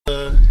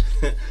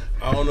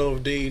I don't know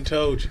if Dean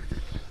told you.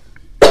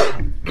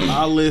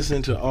 I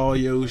listened to all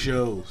your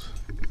shows.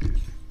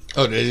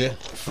 Oh, did you?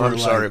 I'm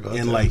sorry about that.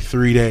 In like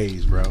 3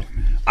 days, bro.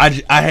 I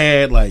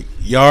had like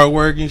yard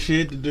work and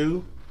shit to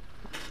do,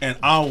 and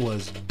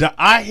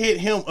I hit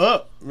him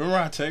up. Remember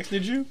I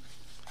texted you?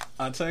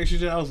 I texted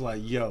you. I was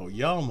like, "Yo,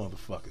 y'all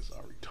motherfuckers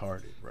are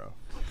retarded, bro."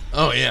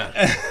 Oh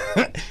yeah.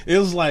 It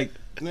was like,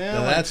 man,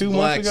 now, like that's 2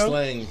 black months ago.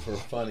 Slang for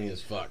funny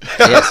as fuck.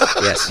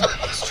 Yes,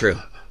 it's true.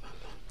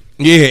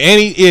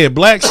 Yeah,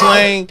 black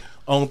slang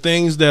on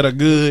things that are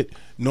good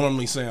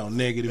normally sound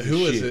negative.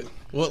 Who as is shit. it?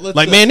 Well,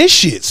 like, man, this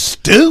shit's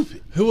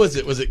stupid. Who was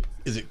it?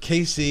 Is it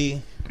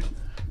KC?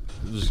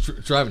 He was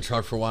driving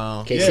truck for a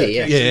while.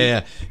 KC,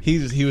 yeah.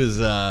 He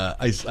was.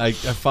 I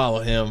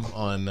follow him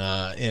on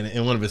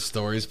and one of his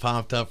stories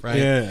popped up, right?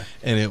 Yeah,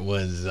 and it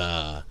was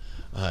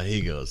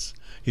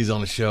he's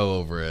on a show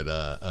over at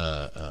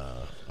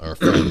our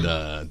friend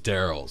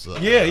Daryl's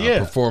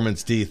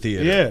Performance D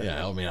Theater. Yeah,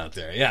 help me out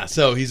there. Yeah,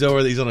 so he's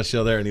on a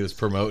show there and he was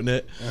promoting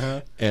it,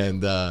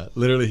 and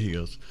literally he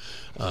goes,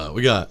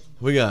 we got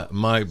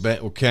Mike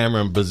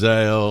Cameron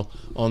Bazale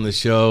on the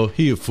show.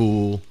 He a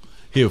fool.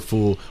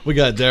 We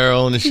got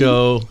Daryl on the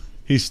show.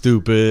 He's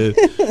stupid.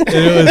 And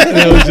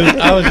it was just,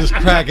 I was just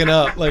cracking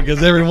up, like,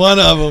 because every one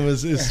of them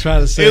is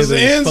trying to say it's an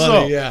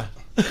insult. Funny. Yeah,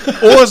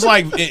 or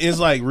it's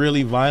like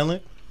really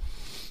violent.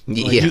 Like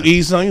Yeah, you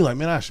eat something, you like,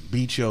 man, I should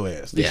beat your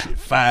ass. This shit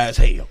fire as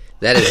hell.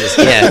 that is just,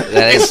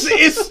 that is.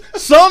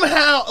 It's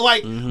somehow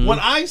like when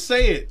I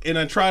say it and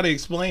I try to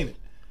explain it,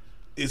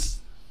 it's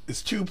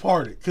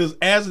two-parted because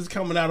as it's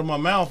coming out of my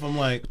mouth, I'm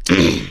like,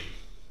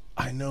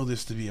 I know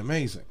this to be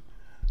amazing,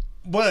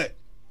 but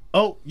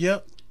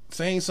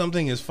saying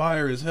something as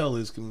fire as hell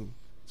it's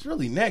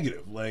really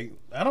negative. Like,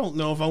 I don't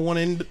know if I want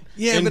to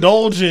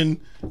indulge in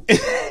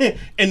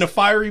the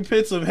fiery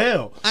pits of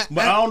hell. I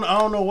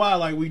don't know why.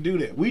 Like, we do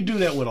that. We do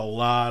that with a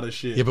lot of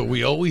shit. Yeah, but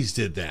we always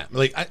did that.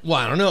 Like, I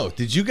don't know.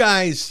 Did you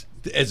guys,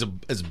 as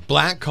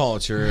black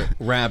culture,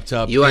 wrapped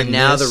up? You are in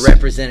now this? the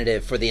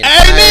representative for the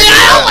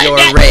entirety of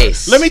your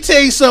race. Let me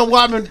tell you something.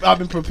 I've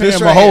been preparing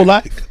This my right whole here.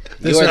 life.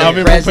 You are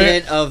the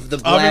president of the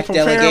black I've been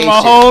preparing delegation.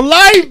 my whole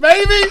life,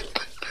 baby.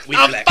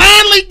 I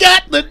finally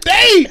got the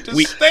day to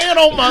stand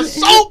on my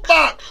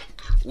soapbox.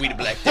 We the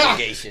black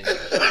delegation.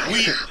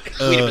 We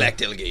the black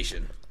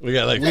delegation. We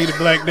got like We the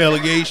black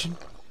delegation.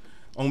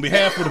 On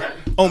behalf of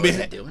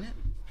the Doing it?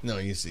 No,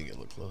 you see, get a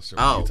little closer.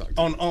 Oh.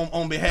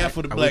 on behalf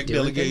of the Are black we doing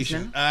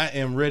delegation, things I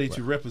am ready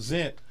to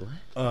represent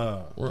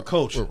the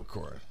culture. We're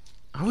recording.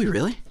 Are we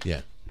really?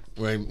 Yeah.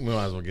 We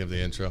might as well give the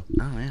intro.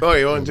 Oh man. Oh,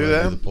 you want to do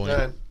We'll that? do the point. Go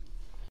ahead.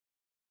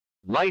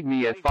 Light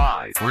me at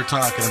 5. We're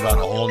talking about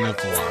a whole new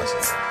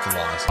philosophy.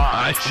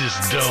 I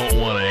just don't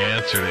want to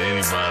answer to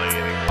anybody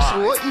anymore.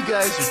 So what you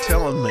guys are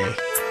telling me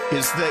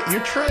is that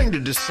you're trying to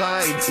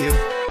decide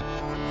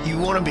if you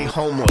want to be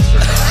homeless or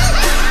not.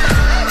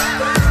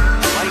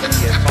 Light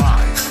me at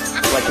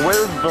 5. Like,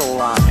 where's the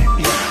line?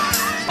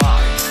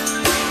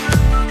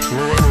 5.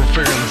 We're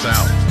figuring this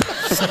out.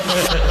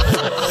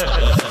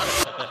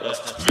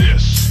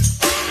 This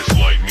is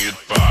Light Me at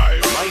 5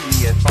 Light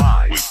me at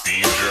 5. with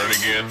Dean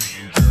Jernigan,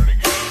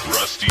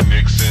 Rusty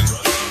Nixon,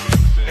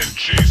 and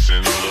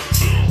Jason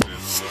LaFoon.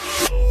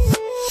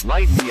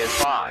 Light me at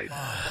 5.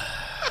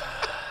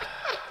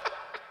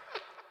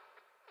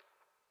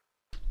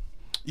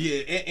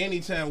 Yeah,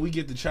 anytime we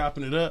get to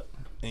chopping it up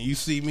and you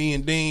see me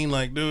and Dean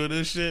like doing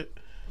this shit,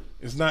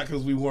 it's not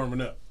because we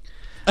warming up.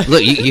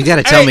 Look, you got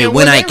to tell me and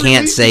when I they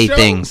can't release say the show-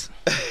 things.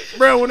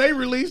 Bro, when they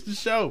released the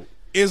show,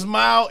 it's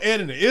mild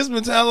edited. It's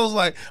been times I was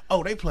like,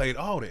 oh, they played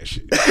all that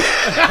shit.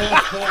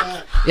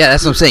 Yeah,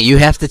 that's what I'm saying. You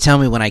have to tell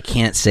me when I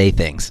can't say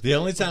things. The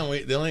only thing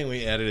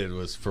we edited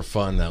was for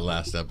fun. That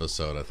last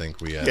episode, I think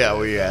we edited. Yeah,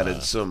 we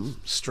added some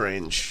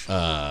strange.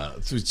 So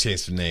we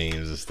changed some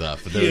names and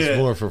stuff, but that was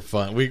more for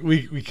fun.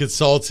 We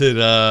consulted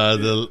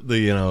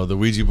the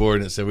Ouija board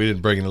and it said we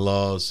didn't break any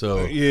laws,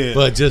 so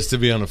but just to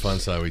be on the fun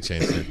side, we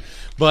changed it.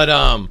 But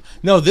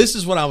no, this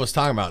is what I was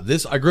talking about.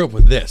 I grew up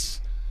with this.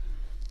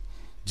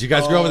 Did you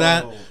guys grow up with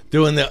that?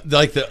 Doing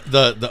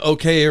the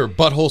okay or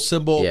butthole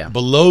symbol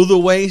below the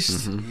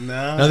waist. Mm-hmm.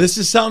 Nah. Now this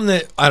is something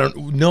that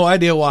no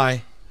idea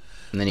why.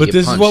 And then you But get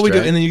this is what we do,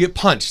 punched, and then you get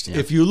punched.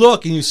 If you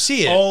look and you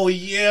see it, Oh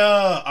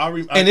yeah,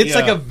 and it's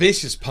like a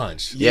vicious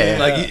punch. Yeah.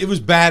 Like it was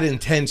bad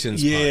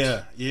intentions. Punch.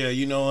 Yeah.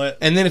 You know what?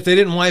 And then if they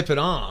didn't wipe it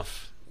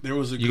off, There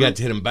was a you group, got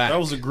to hit them back. That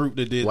was a group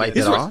that did Wipe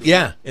that. it off?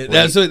 Yeah,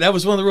 that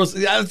was one of the rules.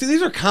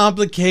 These are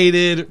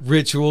complicated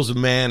rituals of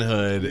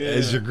manhood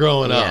as you're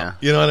growing up.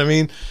 You know what I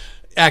mean?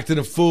 Acting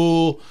a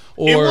fool,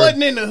 or It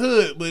wasn't in the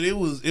hood, but it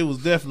was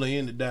definitely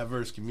in the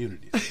diverse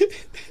communities.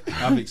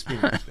 I've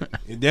experienced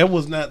that. That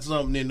was not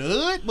something in the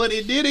hood, but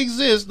it did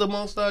exist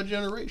amongst our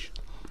generation.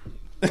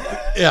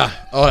 yeah.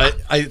 Oh,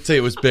 I tell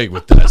you, it was big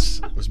with us.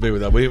 It was big with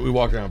that. We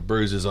walked around with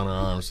bruises on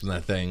our arms from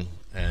that thing,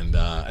 and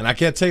I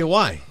can't tell you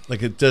why.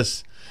 Like it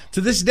just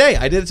to this day,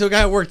 I did it to a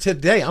guy at work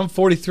today. I'm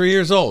 43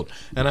 years old,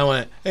 and I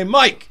went, "Hey,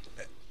 Mike,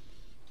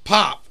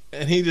 Pop."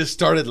 And he just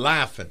started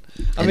laughing.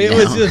 I mean, it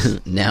was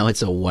just... Now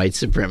it's a white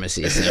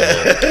supremacy symbol.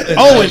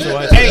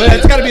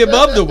 It's got to be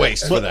above the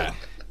waist for that.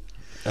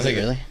 I think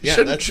really?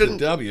 Yeah, that's the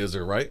W's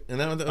are right. And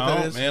that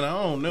is? Man, I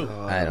don't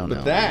know. I don't know.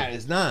 But that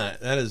is not.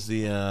 That is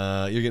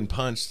the you're getting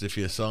punched if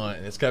you saw it.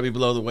 And it's got to be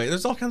below the waist.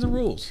 There's all kinds of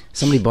rules.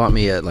 Somebody bought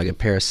me a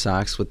pair of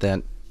socks with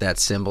that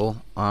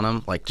symbol on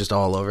them, like just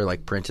all over,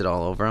 like printed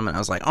all over them, and I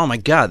was like, "Oh my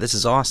god, this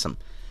is awesome."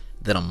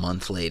 Then a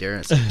month later,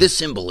 it's like, this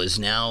symbol is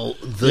now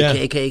the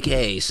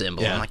KKK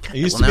symbol. Yeah. I'm like,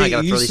 well, now I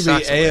got to throw these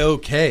socks away.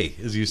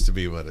 AOK used to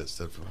be what it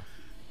stood for.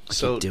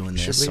 So doing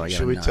this,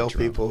 should we tell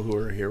people who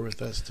are here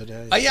with us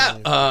today?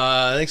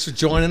 Thanks for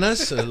joining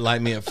us.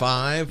 Light Me at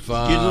 5.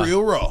 Getting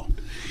real raw.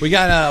 We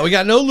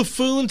got no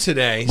LaFoon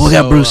today. We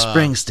got Bruce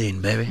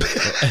Springsteen, baby.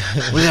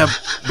 We got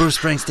Bruce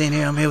Springsteen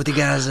here. I'm here with you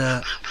guys.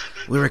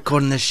 We're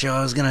recording this show.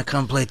 I was gonna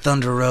come play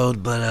Thunder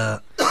Road,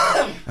 but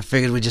I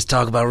figured we'd just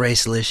talk about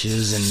racial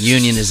issues and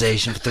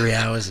unionization for 3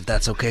 hours, if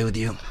that's okay with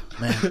you,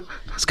 man.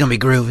 It's gonna be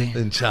groovy.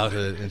 In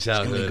childhood. It's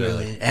gonna be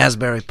groovy.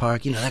 Asbury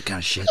Park, that kind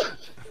of shit.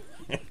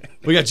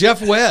 We got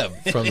Jeff Webb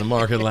from the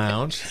Market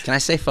Lounge. Can I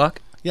say fuck?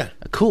 Yeah.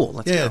 Cool.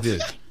 Let's go. Yeah,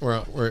 dude.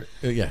 We're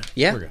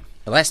Yeah. We're good.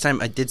 The last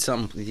time I did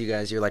something with you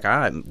guys, you're like,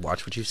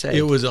 watch what you say.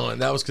 It was on.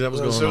 That was because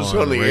that was going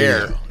on the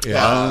air.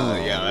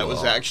 Yeah. That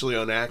was actually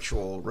on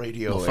actual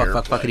radio.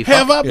 Fuck.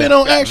 Have I been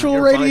on actual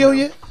radio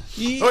yet?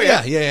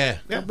 Yeah.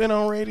 I've been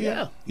on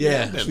radio.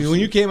 Yeah. I mean, when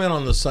you came in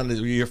on the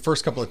Sundays, your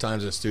first couple of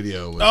times in the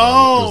studio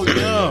was the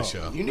radio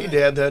show. You need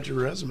to add that to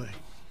your resume.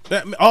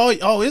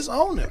 It's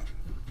on there.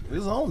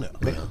 It's on there.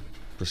 Yeah.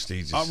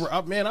 Prestigious. I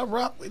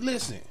rock.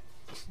 Listen,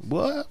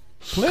 what?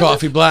 Plymouth?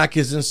 Coffee Black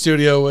is in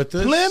studio with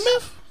us.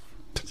 Plymouth?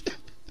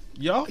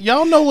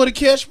 Y'all know where to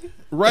catch me.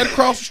 Right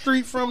across the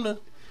street from the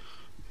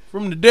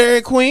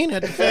Dairy Queen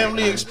at the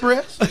Family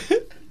Express.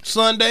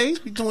 Sundays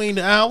between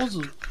the hours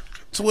of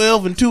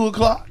 12 and 2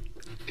 o'clock.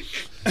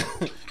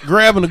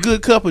 Grabbing a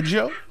good cup of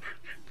Joe.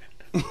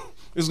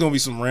 There's going to be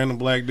some random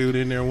black dude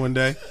in there one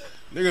day.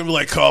 They're going to be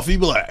like, Coffee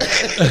Black.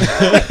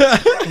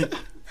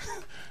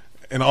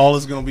 And all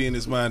that's going to be in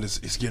his mind is,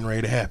 it's getting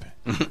ready to happen.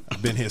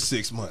 I've been here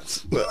 6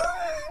 months.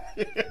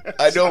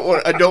 I don't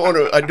want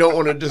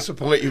to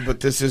disappoint you,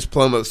 but this is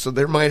Plymouth, so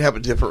there might have a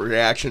different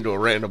reaction to a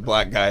random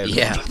black guy.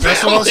 Yeah,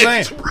 that's what I'm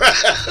saying.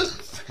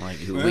 Like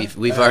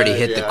we've already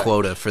hit the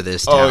quota for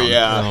this town. Oh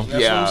yeah, that's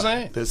what I'm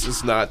saying. This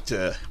is not.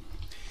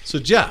 So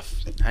Jeff,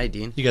 hi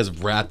Dean. You guys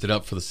have wrapped it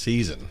up for the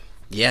season.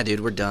 Yeah, dude,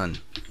 we're done.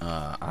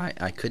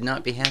 I could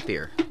not be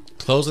happier.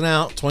 Closing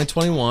out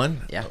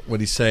 2021. Yeah. What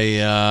do you say?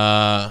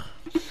 How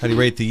do you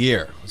rate the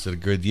year? Was it a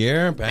good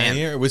year? Bad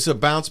year? Was it a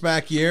bounce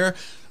back year?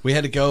 We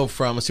had to go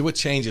from, let's see what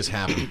changes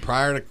happened.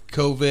 Prior to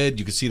COVID,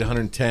 you could seat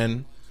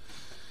 110.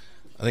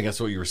 I think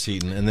that's what you were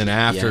seating. And then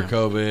after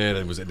COVID,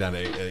 it was down to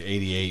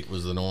 88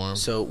 was the norm.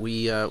 So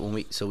we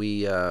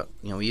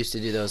used to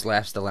do those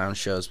Laughs the Lounge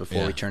shows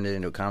before we turned it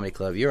into a comedy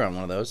club. You're on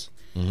one of those.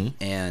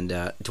 Mm-hmm.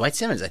 And Dwight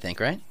Simmons, I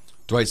think, right?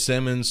 Dwight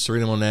Simmons,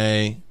 Serena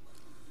Monet.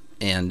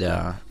 And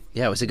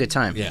it was a good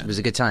time. Yeah. It was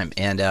a good time.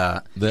 And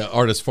the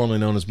artist formerly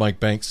known as Mike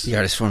Banks.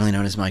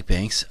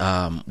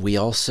 We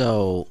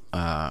also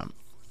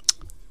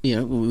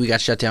we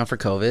got shut down for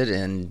COVID,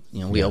 and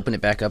we opened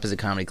it back up as a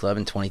comedy club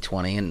in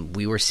 2020, and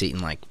we were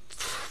seating like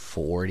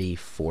 40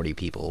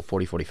 people,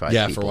 45 people.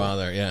 Yeah, for a while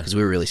there, because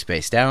we were really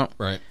spaced out.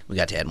 Right. We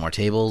got to add more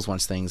tables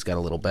once things got a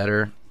little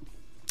better,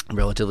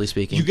 relatively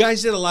speaking. You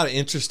guys did a lot of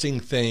interesting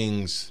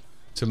things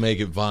to make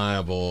it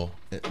viable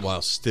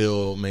while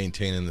still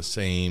maintaining the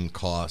same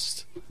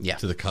cost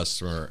to the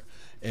customer.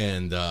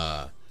 And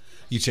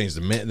you changed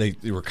the menu.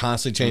 They were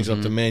constantly changing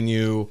up the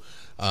menu.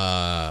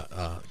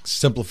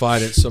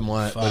 Simplified it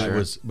somewhat,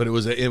 but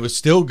it was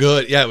still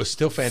good. Yeah, it was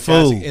still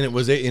fantastic,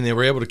 and they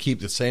were able to keep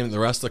the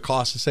rest of the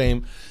costs the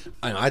same.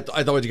 I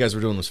thought what you guys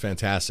were doing was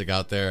fantastic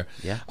out there.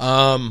 Yeah.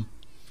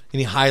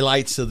 Any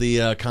highlights of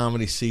the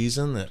comedy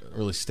season that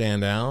really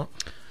stand out?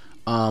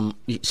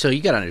 So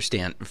you got to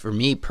understand, for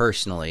me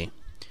personally,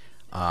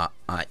 I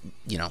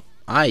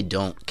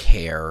don't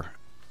care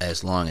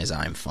as long as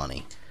I'm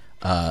funny.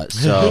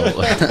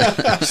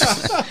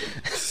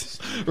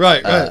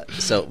 Right.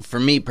 So for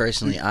me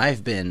personally,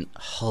 I've been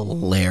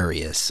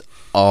hilarious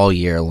all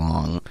year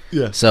long.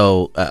 Yeah.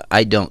 So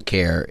I don't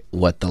care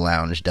what the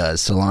lounge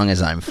does, so long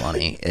as I'm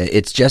funny.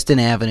 It's just an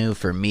avenue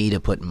for me to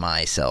put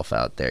myself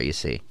out there. You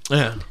see.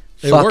 Yeah.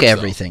 Fuck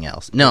everything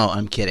else. No,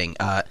 I'm kidding.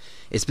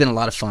 It's been a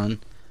lot of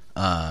fun.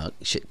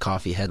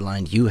 Coffee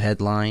headlined. You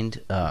headlined.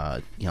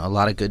 A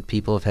lot of good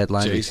people have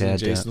headlined.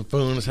 Jason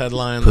Poon's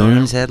headlined.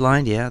 Poon's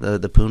headlined. Yeah,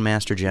 the Poon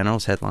Master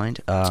General's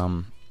headlined.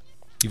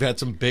 You've had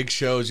some big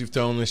shows you've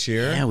thrown this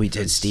year. Yeah, we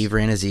did. Steve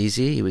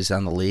Ranazizi. He was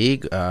on The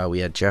League. We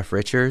had Jeff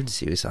Richards.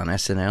 He was on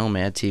SNL,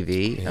 Mad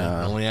TV.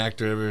 Only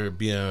actor to ever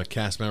be a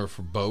cast member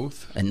for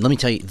both. And let me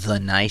tell you, the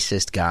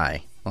nicest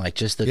guy. Like,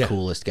 just the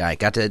coolest guy.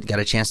 Got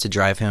a chance to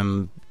drive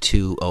him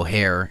to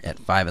O'Hare at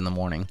 5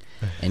 a.m.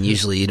 And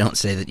usually you don't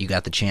say that you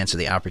got the chance or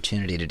the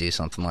opportunity to do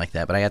something like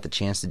that. But I got the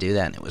chance to do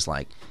that, and it was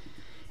like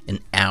an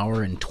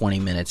hour and 20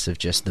 minutes of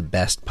just the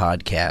best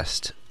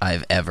podcast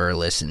I've ever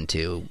listened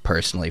to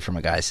personally from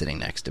a guy sitting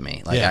next to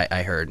me. Like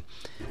I heard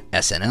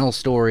SNL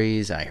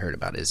stories, I heard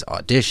about his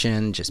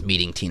audition, just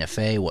meeting Tina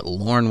Fey, what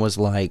Lorne was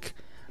like.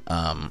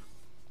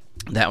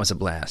 That was a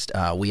blast.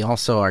 We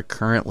also are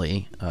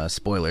currently,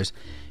 spoilers,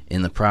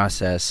 in the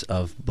process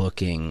of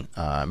booking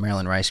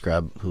Marilyn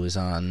Rice-Grub, who is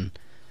on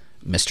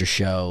Mr.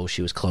 Show.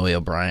 She was Chloe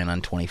O'Brien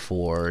on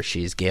 24.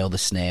 She's Gail the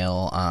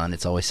Snail on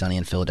It's Always Sunny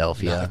in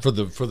Philadelphia. For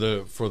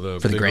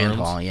the Grand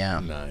rooms? Hall, yeah.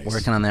 Nice.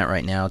 Working on that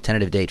right now.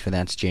 Tentative date for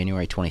that's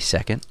January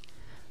 22nd.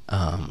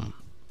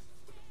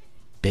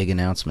 Big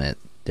announcement.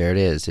 There it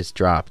is. It's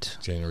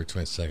dropped. January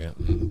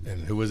 22nd.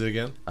 And who was it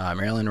again?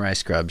 Marilyn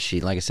Rice-Grub.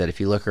 She, like I said, if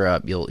you look her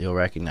up, you'll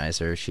recognize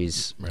her.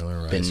 She's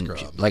Marilyn been,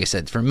 Rice-Grub. like I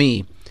said, for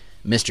me,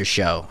 Mr.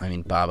 Show. I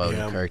mean, Bob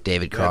Odenkirk,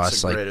 David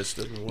Cross. Like you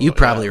Yeah,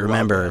 probably love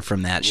remember her that.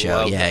 from that show.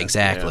 Love Yeah, that,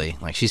 exactly. yeah.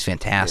 Like she's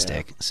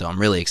fantastic. So I'm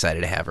really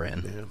excited to have her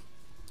in.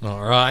 Yeah.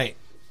 All right.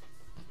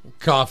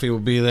 Coffee will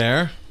be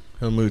there.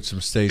 He'll mooch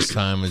some stage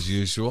time as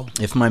usual.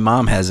 If my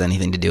mom has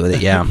anything to do with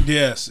it, yeah.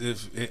 Yes.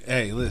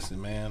 Hey,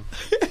 listen, man.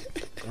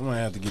 I'm gonna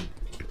have to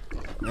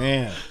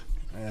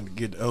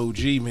get the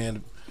OG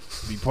man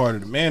to be part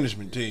of the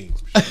management team.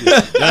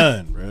 Shit's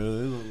done,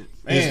 bro.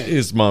 Man.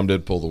 His mom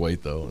did pull the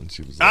weight though, and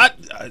she was. Hey.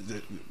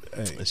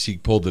 She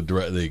pulled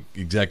the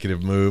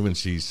executive move, and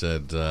she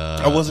said,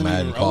 I wasn't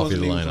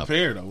even line up.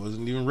 prepared. I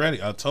wasn't even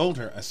ready. I told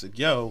her, I said,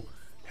 yo,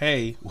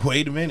 hey,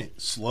 wait a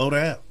minute. Slow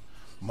down.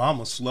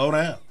 Mama, slow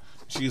down.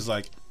 She's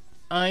like,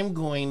 I'm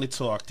going to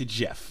talk to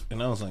Jeff.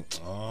 And I was like,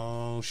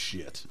 oh,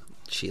 shit.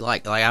 She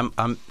like I'm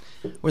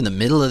we're in the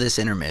middle of this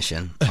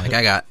intermission. Like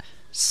I got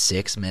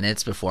 6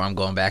 minutes before I'm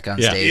going back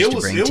on stage to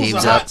bring teams It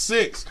was a up. hot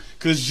 6.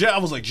 Because I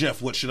was like,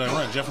 Jeff, what should I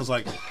run? Jeff was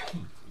like,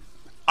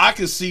 I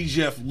could see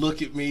Jeff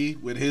look at me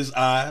with his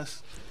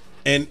eyes.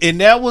 And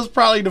that was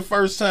probably the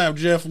first time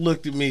Jeff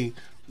looked at me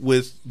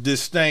with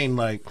disdain.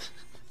 Like,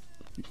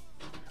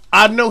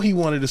 I know he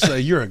wanted to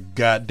say, you're a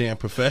goddamn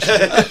professional.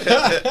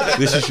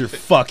 This is your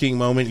fucking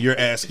moment. You're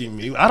asking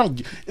me. I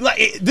don't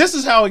like. This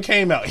is how it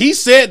came out. He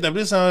said that.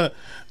 This is how.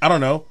 I don't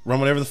know.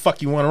 Run whatever the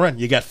fuck you want to run.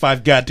 You got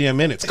 5 goddamn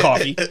minutes.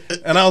 Coffee.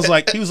 And I was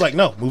like, he was like,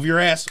 no, move your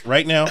ass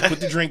right now. Put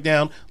the drink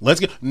down. Let's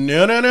go.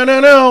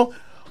 No.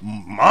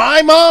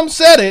 My mom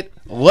said it.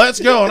 Let's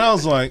go. And I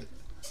was like,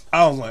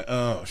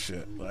 oh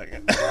shit. Like,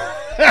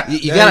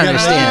 You gotta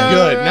understand.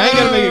 Good. Now you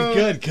gotta make it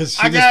good because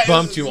she just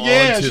bumped you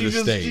onto the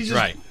stage, she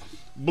right?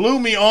 Blew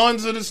me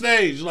onto the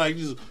stage, like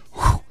just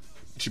whew,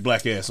 she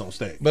black ass on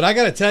stage. But I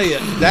gotta tell you,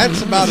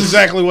 that's about That's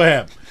exactly what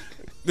happened.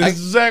 That's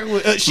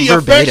exactly. She Verbatim.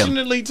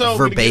 affectionately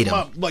told me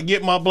to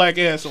get my black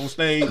ass on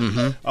stage.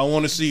 I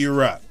want to see you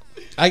rock.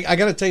 I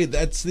gotta tell you,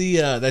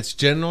 that's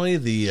generally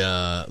the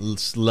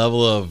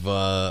level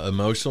of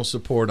emotional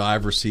support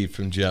I've received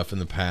from Jeff in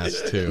the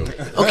past too.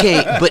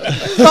 Okay, but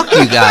fuck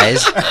you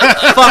guys.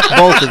 Fuck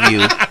both of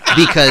you.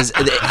 Because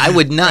I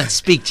would not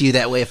speak to you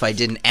that way if I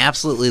didn't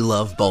absolutely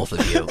love both of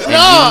you. And you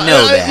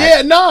know that.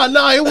 Yeah,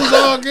 no, it was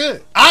all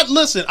good. I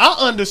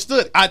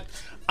understood. I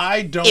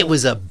don't. It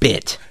was a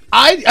bit.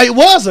 It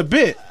was a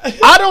bit.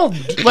 I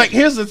don't like.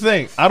 Here's the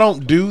thing. I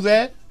don't do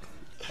that.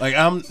 Like,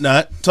 I'm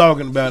not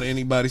talking about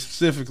anybody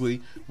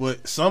specifically,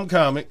 but some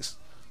comics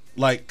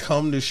like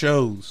come to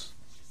shows.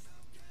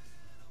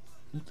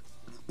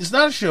 It's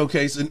not a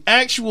showcase, an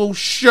actual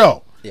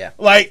show. Yeah.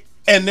 Like,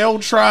 and they'll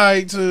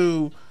try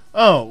to.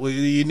 Oh, well,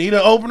 you need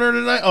an opener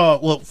tonight? Oh,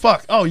 well,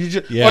 fuck. Oh, you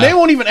just. Yeah. Or they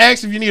won't even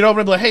ask if you need an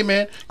opener. Be like, hey,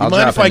 man, you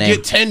mind if I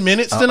get 10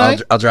 minutes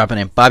tonight? I'll drop a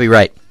name. Bobby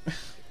Wright.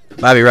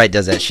 Bobby Wright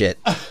does that shit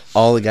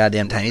all the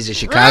goddamn time. He's a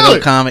Chicago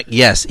comic.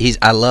 Yes,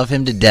 I love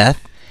him to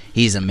death.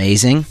 He's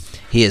amazing.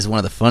 He is one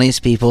of the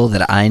funniest people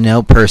that I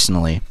know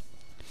personally.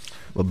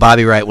 Well,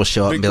 Bobby Wright will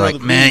show up and be like,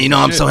 man,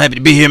 I'm so happy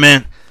to be here,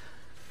 man.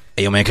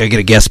 Hey, yo, man, can I get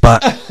a guest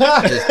spot?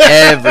 Just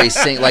every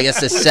single, like,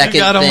 it's the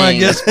second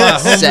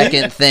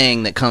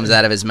thing that comes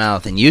out of his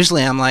mouth. And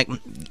usually I'm like,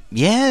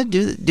 yeah,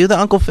 do the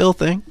Uncle Phil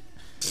thing.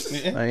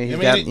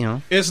 Yeah.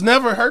 It's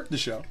never hurt the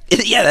show.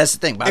 Yeah, that's the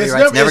thing. Bobby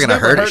Wright's never going to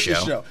hurt a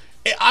show.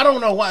 I don't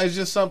know why. It's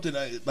just something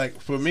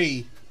like for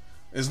me.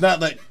 It's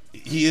not like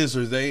he is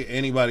or they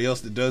anybody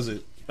else that does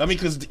it. I mean,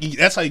 because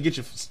that's how you get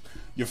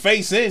your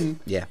face in.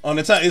 Yeah. On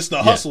the time, it's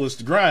the hustle, it's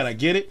the grind. I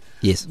get it.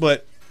 Yes.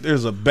 But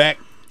there's a back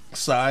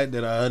side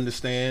that I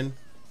understand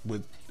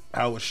with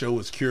how a show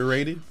is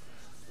curated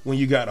when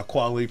you got a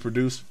quality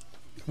producer.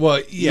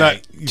 Well, yeah,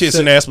 not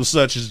kissing ass with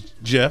such as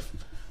Jeff.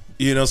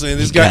 You know what I'm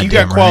saying? You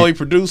got quality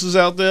producers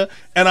out there,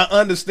 and I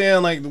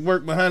understand like the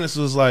work behind this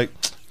was like,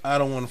 I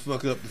don't want to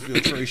fuck up the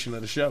filtration of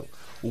the show.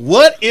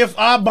 What if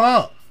I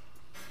bomb?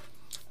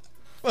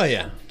 Well,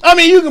 yeah. I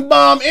mean, you can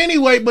bomb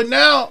anyway, but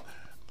now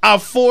I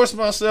forced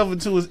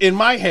myself in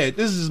my head,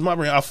 this is my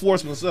brain, I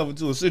forced myself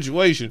into a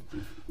situation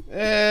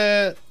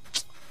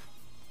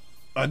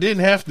I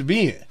didn't have to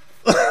be in.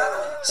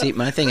 See,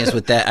 my thing is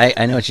with that,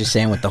 I know what you're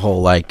saying with the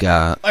whole like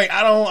I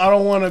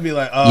don't want to be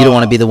like you don't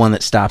want to be the one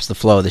that stops the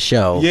flow of the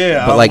show.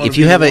 Yeah, but like if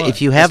you have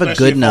a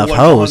good enough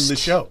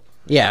host,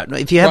 yeah,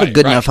 if you have a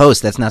good enough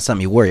host, that's not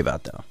something you worry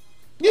about though.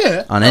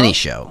 Yeah. On any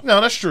show.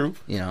 No, that's true.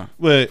 You know.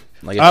 But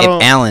like if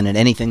Alan and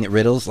anything at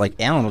Riddles,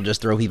 like Alan will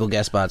just throw people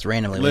guest spots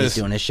randomly when he's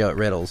doing his show at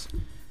Riddles.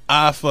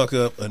 I fuck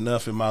up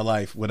enough in my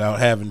life without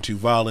having to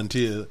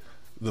volunteer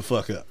the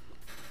fuck up.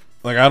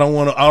 Like I don't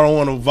want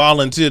to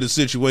volunteer the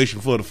situation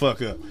for the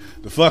fuck up.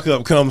 The fuck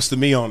up comes to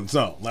me on its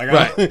own. Like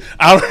right.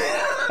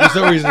 There's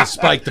no reason to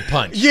spike the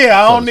punch. Yeah,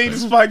 I don't need to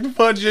spike the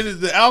punch.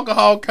 The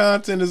alcohol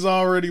content is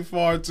already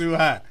far too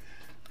high.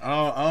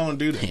 I don't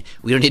do that.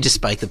 We don't need to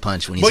spike the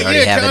punch when he's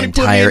already have an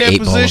entire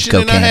 8-ball of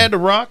cocaine. And I had to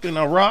rock, and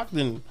I rocked,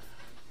 and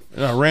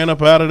I ran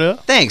up out of there.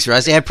 Thanks,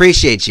 Rusty. I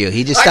appreciate you.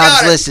 He just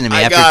stops listening to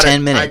me after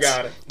 10 minutes.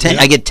 I got it.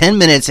 I get 10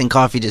 minutes, and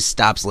Coffee just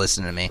stops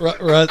listening to me.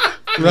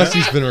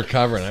 Rusty's been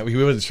recovering.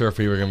 We wasn't sure if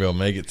we were going to be able to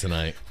make it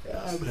tonight.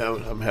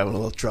 I'm having a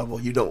little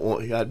trouble. You don't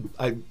want.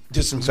 I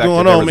disinfected.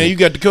 What's going on, everything. man? You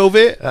got the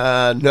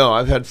COVID? No,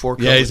 I've had 4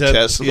 COVID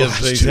tests in the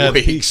last 2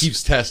 weeks. He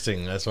keeps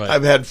testing. That's why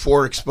I've had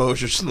 4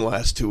 exposures in the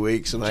last 2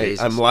 weeks, and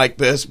I'm like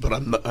this, but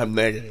I'm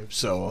negative,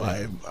 so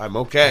I'm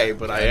okay.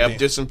 But I have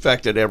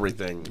disinfected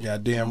everything.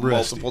 Goddamn,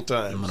 multiple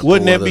times.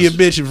 Wouldn't that be a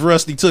bitch if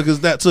Rusty took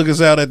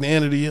us out at the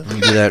end of the year? Do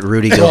that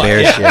Rudy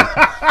Gobert shit.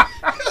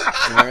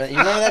 You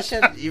remember that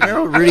shit? You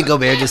remember when Rudy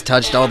Gobert just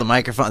touched all the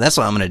microphones? That's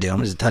what I'm going to do. I'm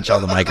going to touch all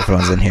the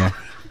microphones in here.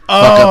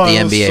 Fuck up the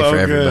NBA so for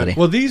everybody.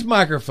 Well, these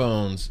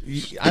microphones,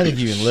 I think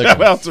you can lick them.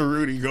 Shout out to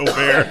Rudy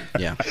Gobert.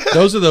 Yeah.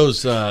 Those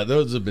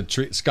have been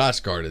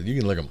Scotch guarded. You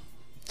can lick them.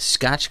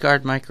 Scotch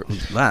guard micro.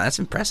 Wow, that's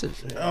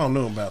impressive. I don't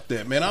know about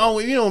that, man.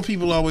 When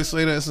people always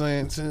say that,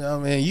 saying, "Oh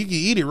man, you can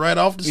eat it right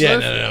off the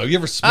surface." Yeah, no. You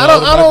ever smell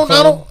the microphone?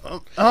 I don't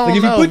like if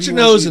you know put your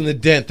nose in the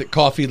dent that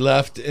Coffee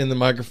left in the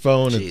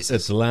microphone at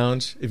the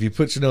lounge, if you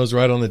put your nose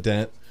right on the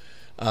dent,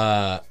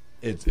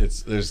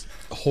 there's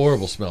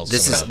horrible smells.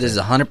 This is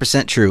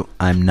 100% true.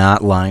 I'm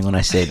not lying when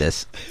I say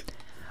this.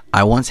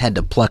 I once had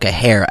to pluck a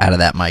hair out of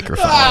that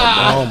microphone.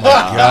 Oh my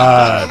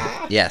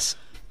god! Yes.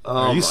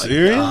 Are you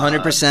serious?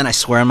 100%. I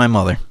swear on my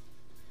mother.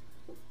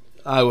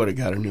 I would have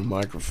got a new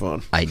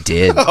microphone. I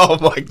did. Oh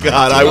my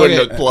god! I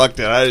wouldn't have plucked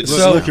it. I just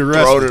thrown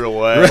it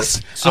away.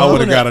 I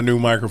would have got a new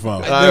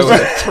microphone. I would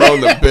have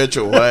thrown the bitch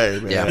away,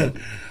 man. Yeah.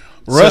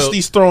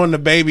 Rusty's throwing the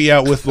baby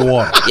out with the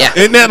water. Yeah.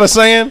 Isn't that a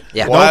saying?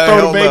 Yeah. Don't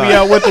throw the baby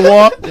out with the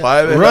water.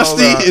 Why the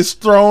Rusty is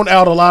thrown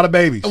out a lot of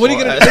babies. What are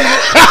you going to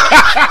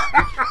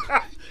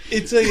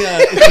It's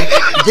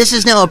This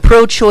is now a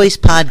pro-choice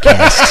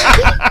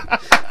podcast.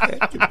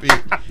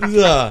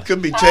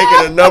 Could be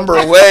taken a number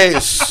of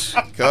ways.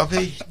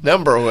 Coffee?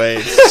 Number of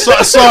ways.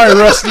 Sorry,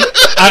 Rusty.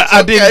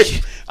 I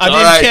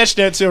didn't catch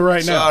that till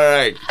right now. All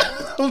right.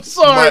 I'm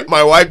sorry.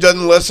 My wife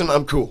doesn't listen.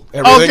 I'm cool.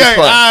 Everything's fine.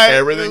 Right.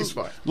 Everything's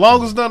fine.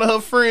 Long as none of her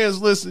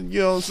friends listen,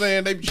 you know what I'm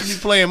saying? They should be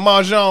playing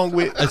mahjong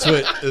with. That's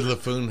what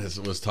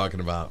LaFoon was talking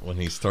about when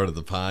he started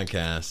the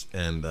podcast.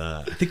 And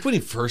I think when he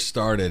first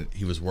started,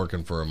 he was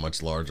working for a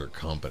much larger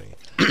company.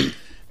 And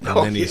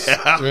then he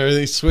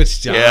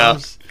switched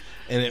jobs.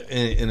 Yeah.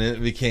 And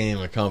it became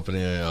a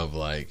company of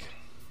like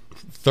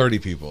 30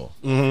 people.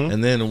 Mm-hmm.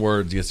 And then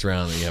word gets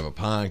around that you have a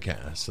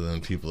podcast. So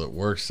then people at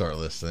work start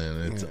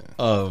listening. It's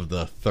of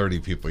the 30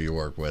 people you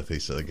work with, he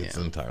said it gets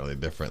entirely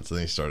different. So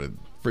then he started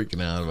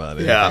freaking out about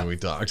anything we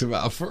talked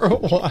about for a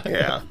while.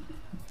 Yeah.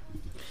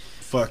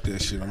 Fuck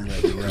that shit. I'm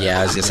letting it ride.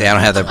 Yeah, I was going to say, I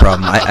don't have that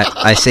problem.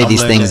 I say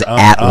these things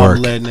at work.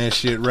 I'm letting that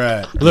shit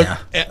ride. Look,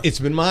 it's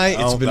been my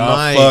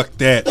fuck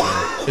that.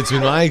 It's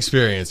been my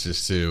experience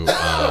just to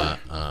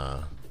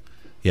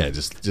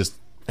just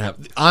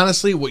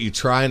honestly, what you're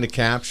trying to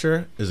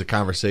capture is the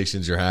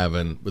conversations you're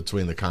having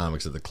between the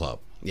comics at the club.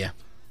 Yeah.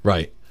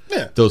 Right.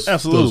 Yeah,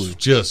 absolutely. Those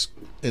just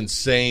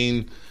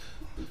insane,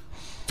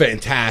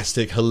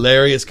 fantastic,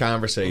 hilarious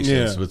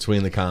conversations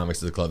between the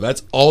comics at the club.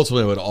 That's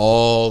ultimately what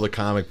all the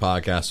comic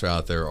podcasts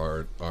out there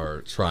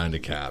are trying to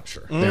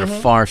capture. Mm-hmm. There are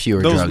far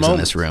fewer drugs in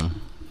this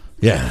room.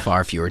 Yeah.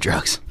 Far fewer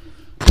drugs.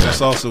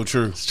 That's also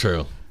true. It's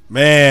true.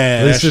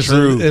 Man, that's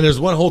true. And there's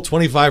one whole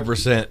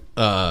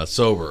 25%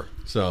 sober.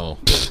 So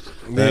that's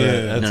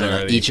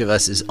already... Each of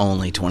us is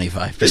only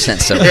 25%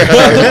 sober.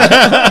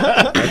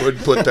 I would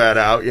put that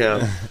out.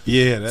 Yeah.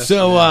 Yeah. That's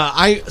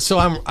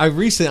I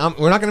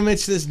recently. We're not going to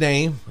mention his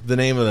name. The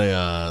name of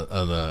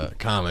the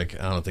comic.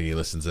 I don't think he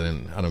listens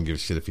in. I don't give a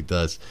shit if he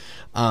does.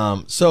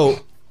 So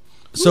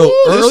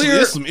earlier,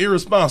 there's some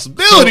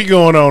irresponsibility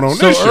going on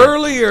this. So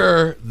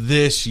earlier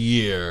this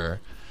year,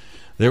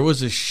 there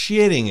was a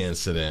shitting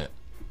incident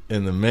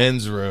in the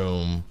men's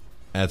room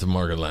at the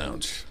Market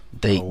Lounge.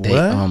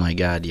 Oh my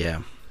god,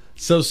 yeah.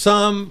 So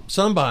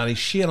somebody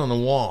shit on the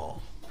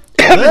wall.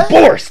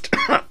 Forced.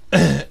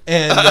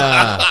 and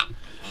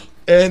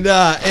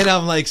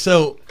I'm like,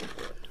 so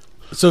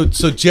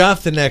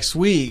Jeff the next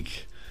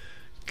week,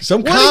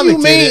 some what comic do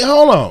you mean?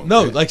 Hold on.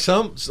 No,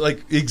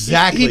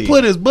 exactly. He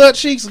put his butt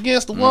cheeks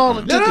against the wall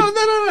and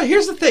No.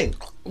 Here's the thing.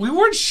 We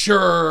weren't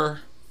sure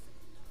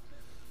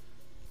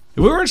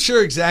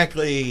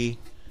exactly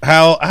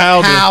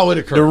how it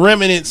occurred. The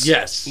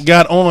remnants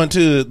got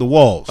onto the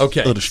walls of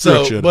the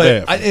structure of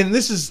the bathroom. And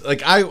this is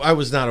like I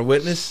was not a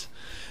witness.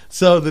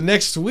 So the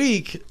next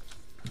week,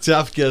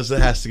 Jeff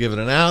has to give an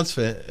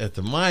announcement at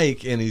the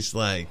mic, and he's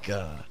like,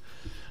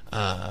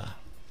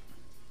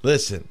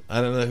 listen,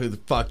 I don't know who the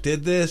fuck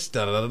did this.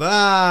 Da da da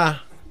da.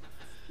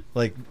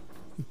 Like,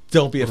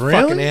 don't be a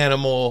fucking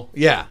animal.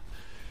 Yeah.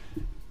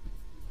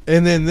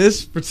 And then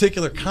this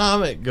particular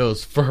comic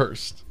goes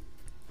first.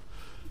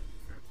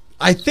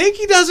 I think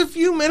he does a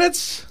few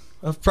minutes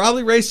of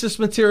probably racist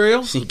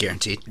material.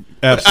 Guaranteed.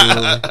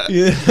 Absolutely.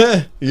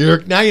 Yeah.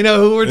 Now you know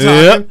who we're talking.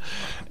 Yep.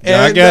 And,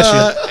 I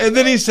got you. And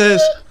then he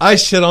says, I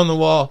shit on the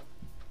wall.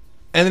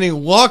 And then he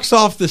walks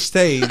off the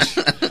stage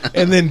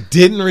and then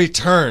didn't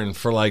return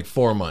for like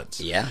 4 months.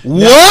 Yeah.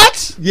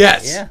 What?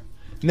 Yes. Yeah.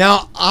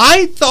 Now,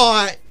 I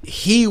thought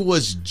he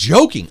was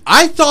joking.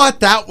 I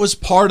thought that was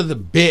part of the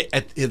bit,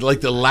 like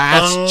the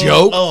last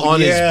joke on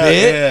his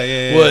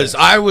bit was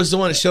I was the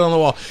one that shit on the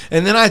wall.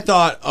 And then I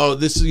thought, oh,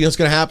 this is what's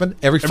going to happen.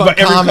 Every comic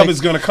is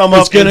going to come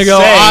up and go,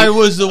 I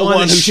was the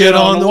one who shit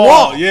on the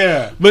wall.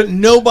 Yeah. But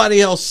nobody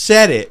else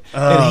said it.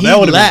 And that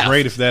would have been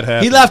great if that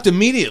happened. He left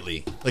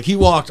immediately. Like he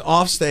walked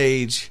off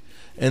stage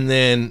and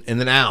then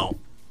out.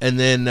 And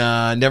then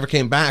never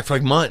came back for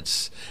like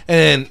months.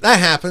 And that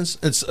happens.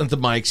 It's at the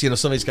mics. You know,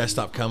 some of these guys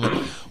stop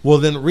coming. Well,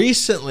 then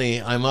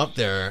recently, I'm up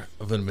there.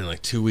 It would have been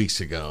like 2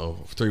 weeks ago,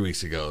 3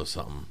 weeks ago,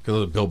 something. Because it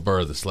was Bill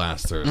Burr this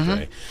last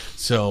Thursday.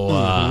 So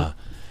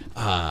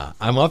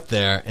I'm up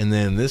there, and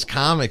then this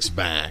comic's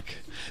back.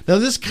 Now,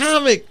 this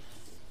comic,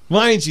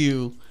 mind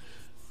you,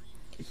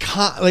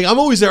 like I'm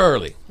always there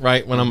early,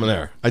 right? When I'm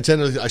there, I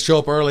show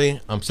up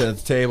early. I'm sitting at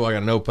the table. I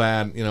got a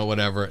notepad, you know,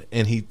 whatever.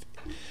 And he.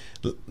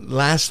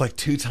 Last like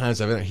 2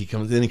 times I've been there, he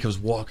comes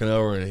walking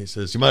over and he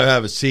says, you might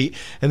have a seat.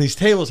 And these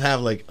tables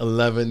have like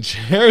 11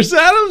 chairs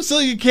at them, so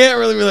you can't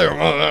really be like,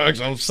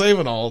 oh, I'm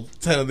saving all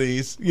 10 of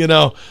these, you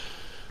know.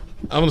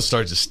 I'm gonna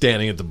start just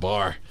standing at the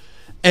bar.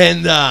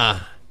 And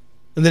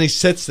then he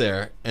sits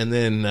there, and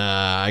then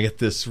I get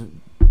this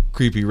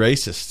creepy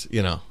racist,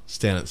 you know,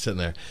 sitting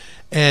there.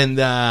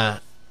 And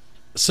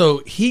so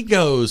he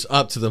goes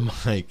up to the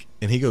mic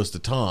and he goes to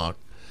talk,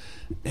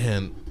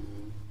 and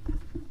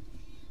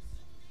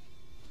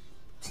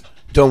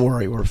Don't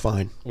worry, we're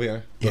fine. we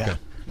are? Yeah. Okay.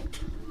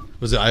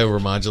 Was it I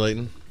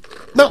overmodulating?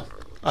 No,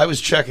 I was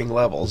checking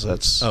levels.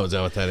 That's Oh, is that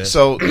what that is?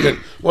 so.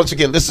 Once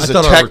again, this is I a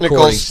thought our technical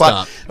recording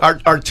spot.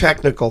 stopped. Our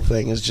technical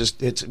thing is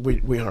just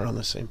we aren't on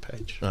the same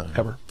page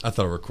ever. I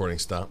thought a recording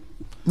stopped.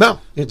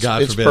 No, it's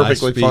God it's forbid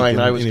perfectly I speak fine.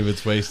 and I was any of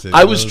it's wasted.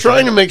 I was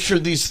trying to make sure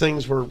these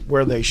things were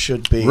where they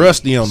should be.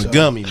 Rusty on the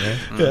gummy, man.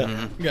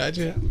 Yeah,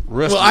 gotcha.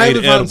 Rusty Well, I have ate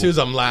the problem edible. too is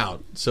I'm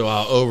loud, so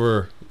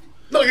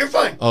No, you're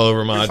fine. I'll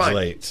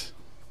overmodulate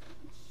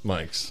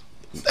mics.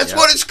 That's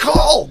what it's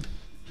called.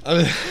 I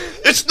mean,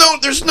 There's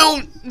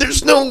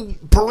no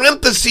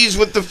parentheses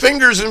with the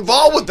fingers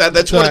involved with that.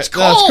 That's what it's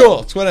called. That's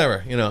cool. It's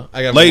whatever. You know,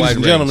 I got a Ladies wide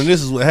and gentlemen, range.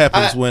 this is what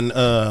happens when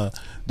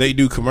they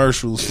do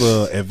commercials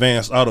for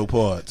Advanced Auto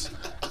Parts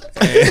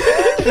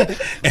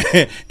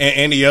and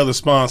any other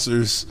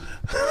sponsors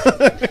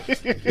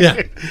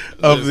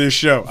of this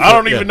show. I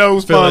don't even know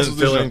who sponsors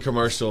this fill in show.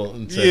 commercial.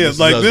 And say, Yeah,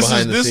 like this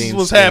is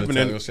what's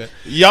happening.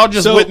 Y'all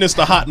just witnessed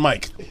the hot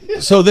mic.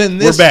 So then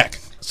We're back.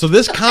 So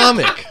this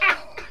comic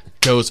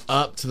goes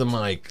up to the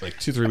mic like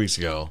 2-3 weeks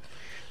ago,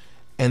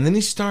 and then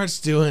he starts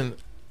doing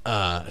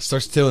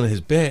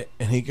his bit,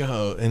 and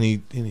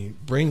he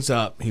brings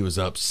up he was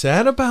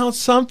upset about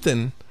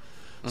something,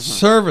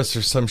 service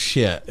or some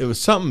shit. It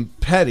was something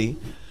petty,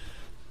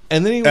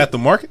 and then he At the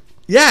market?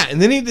 yeah,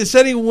 and then he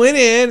said he went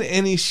in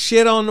and he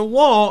shit on the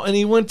wall, and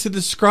he went to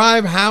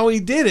describe how he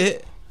did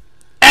it.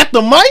 At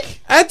the mic?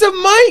 At the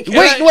mic.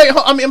 Wait.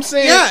 I'm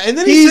saying. Yeah, and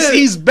then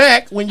he's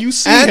back when you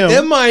see at him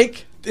the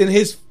mic in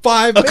his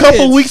 5 a minutes.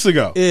 couple weeks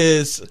ago.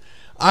 Is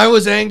I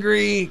was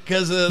angry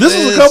because of This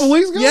was a couple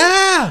weeks ago?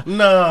 Yeah.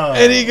 No.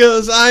 And he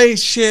goes, I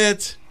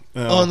shit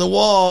on the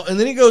wall, and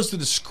then he goes to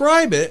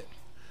describe it.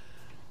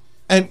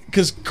 And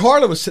because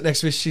Carla was sitting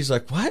next to me, she's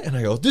like, what? And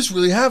I go, this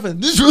really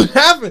happened. This really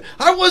happened.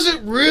 I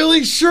wasn't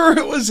really sure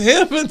it was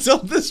him until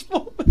this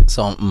moment.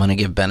 So I'm going to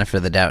give benefit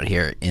of the doubt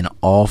here. In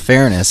all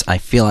fairness, I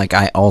feel like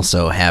I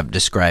also have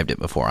described it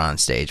before on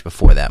stage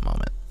before that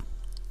moment.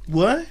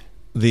 What?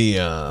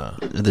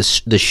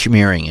 The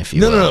smearing, if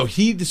you will. No.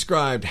 He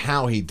described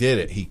how he did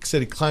it. He said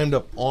he climbed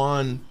up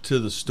onto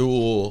the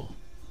stool.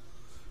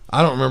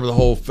 I don't remember the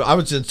whole. I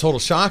was in total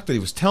shock that he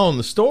was telling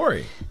the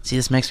story. See,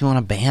 this makes me want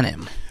to ban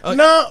him.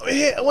 No,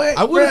 wait.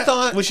 I would have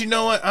thought. But you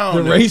know what? I The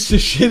don't know. racist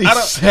shit he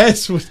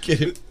says would get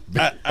him.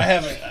 I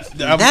haven't.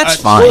 That's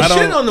fine. Well,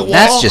 shit on the wall.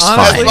 That's just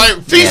honestly,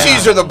 fine.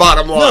 Feces are the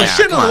bottom line. No,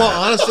 shit on come the wall.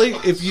 on. Honestly,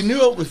 if you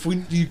knew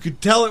it, you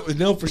could tell it,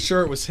 know for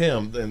sure it was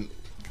him, then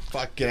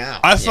fuck, get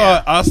out. I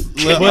saw.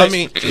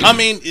 I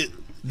mean.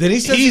 Then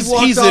he says he's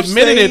off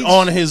admitted stage, it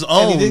on his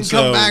own. And he didn't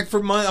come so- back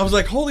for months. I was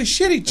like, holy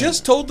shit, he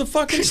just told the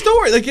fucking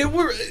story. Like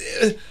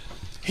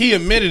He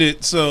admitted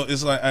it, so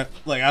it's like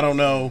I don't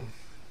know.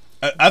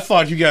 I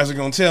thought you guys were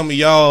gonna tell me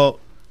y'all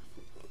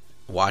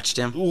Watched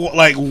him?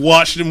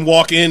 watched him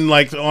walk in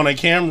like on a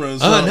camera. Or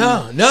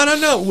something.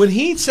 No. When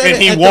he said And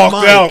it he at walked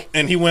the mic, out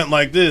and he went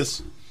like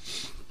this.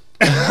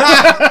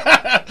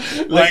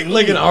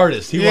 like an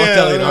artist. He walked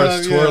out like an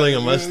artist twirling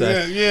a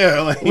mustache.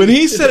 Yeah. When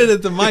he said it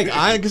at the mic,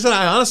 I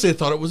honestly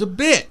thought it was a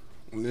bit.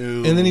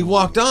 And then he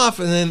walked off,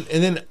 and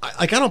then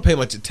I don't pay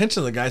much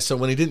attention to the guy. So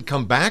when he didn't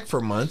come back for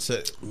months,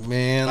 I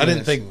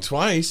didn't think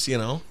twice.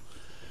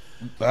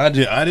 I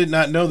did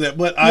not know that,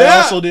 but I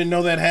also didn't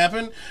know that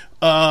happened.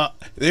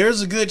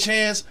 There's a good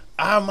chance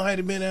I might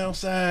have been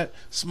outside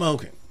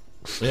smoking.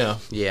 Yeah.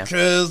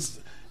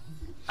 Because,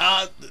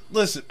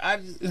 listen,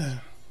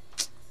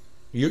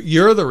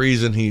 you're the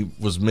reason he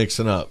was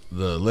mixing up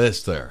the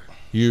list there.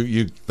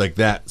 You like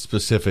that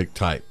specific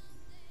type.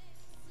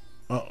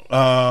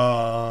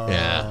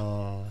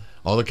 Yeah.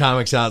 All the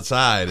comics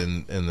outside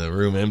and the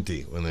room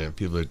empty when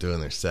people are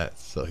doing their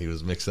sets. So he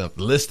was mixing up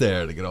the list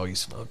there to get all you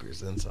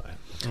smokers inside.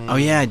 Oh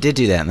yeah, I did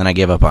do that, and then I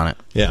gave up on it.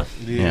 Yeah,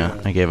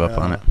 I gave up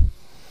on it.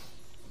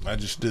 I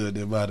just stood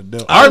there by the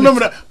door. I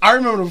remember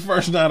the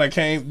first night I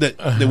came that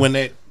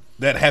when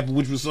that happened,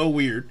 which was so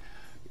weird.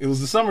 It was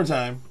the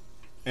summertime,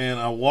 and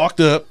I walked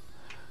up,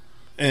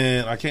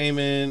 and I came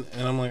in,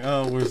 and I'm like,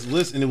 "Oh, where's the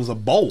list?" And it was a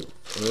bowl.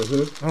 I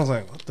was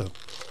like, "What the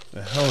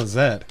hell is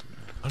that?"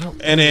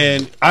 And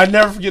then I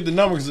never forget the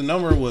number because the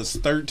number was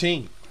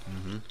 13.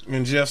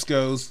 And Jeff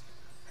goes,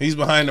 he's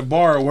behind the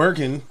bar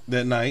working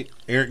that night.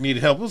 Eric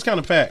needed help. It was kind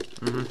of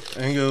packed.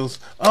 And he goes,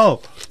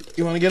 "Oh,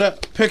 you want to get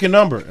up? Pick a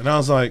number." And I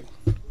was like,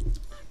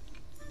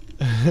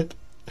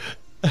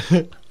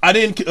 I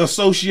didn't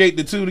associate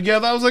the two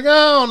together. I was like,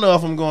 I don't know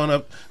if I'm going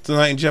up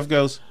tonight. And Jeff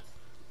goes,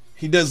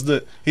 he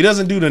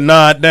doesn't do the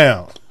nod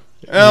down.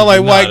 And I'm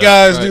like, white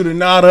guys do the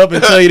nod up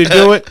and tell you to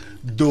do it.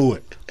 Do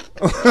it.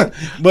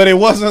 But it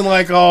wasn't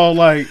like all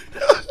like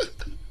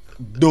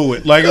do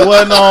it. Like it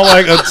wasn't all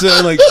like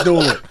like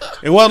do it.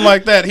 It wasn't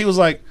like that. He was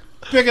like,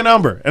 pick a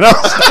number. And I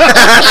was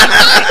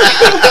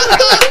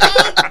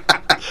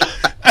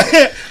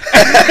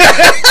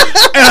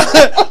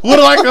with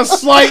like a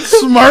slight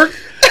smirk.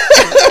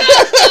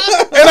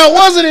 And I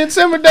wasn't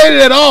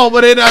intimidated at all,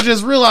 but then I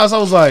just realized I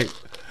was like,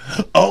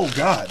 oh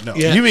God, no.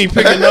 You mean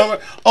pick a number?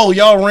 Oh,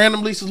 y'all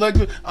randomly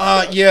selected?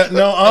 Yeah,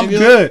 no, I'm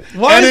good.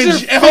 Why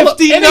is there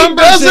 50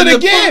 numbers? And he does it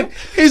again.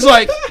 He's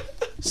like,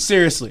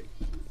 seriously,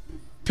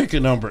 pick a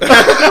number.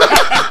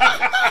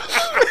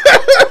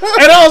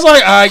 And I was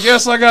like, I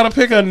guess I gotta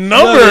pick a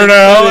number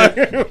now.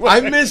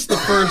 I missed the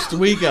first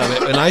week of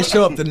it, and I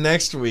show up the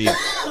next week,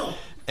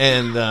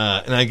 and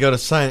I go to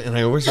sign it, and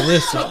I go, where's the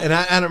list? And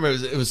I don't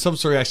remember, it was some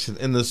sort of reaction,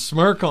 and the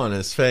smirk on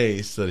his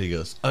face that he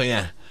goes, oh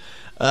yeah.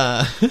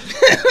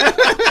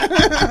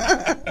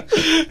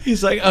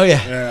 He's like, oh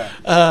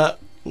yeah.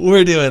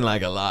 We're doing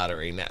like a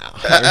lottery now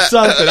or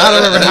something. I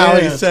don't remember how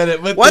he said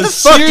it. But why the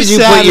fuck did you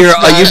put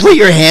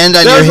your hand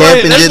on your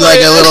hip and did like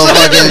a little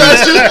fucking?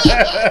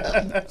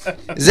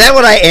 Is that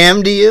what I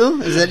am to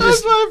you? Is that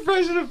just that's my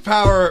impression of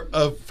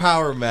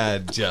Power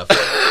Mad Jeff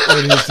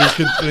when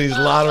he's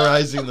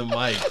lotterizing the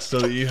mic so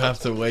that you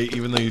have to wait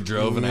even though you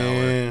drove an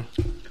hour.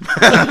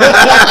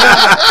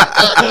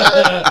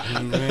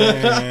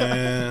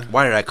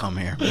 Why did I come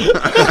here?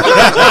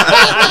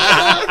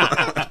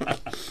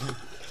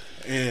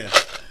 Yeah.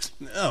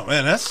 Oh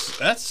man,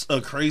 that's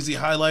a crazy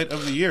highlight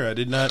of the year. I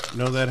did not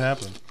know that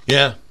happened.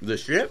 Yeah, the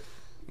ship.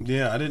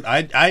 Yeah, I didn't.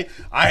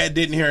 I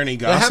didn't hear any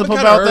gossip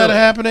about that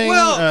happening.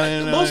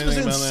 Well, most of us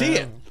didn't see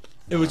it.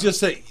 It was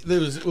just that there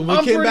was when we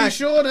came back. I'm pretty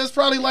sure that's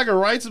probably like a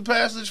rites of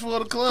passage for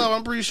the club.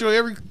 I'm pretty sure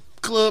every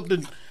club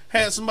that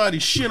had somebody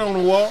shit on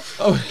the wall.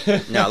 Oh.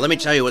 No, let me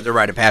tell you what the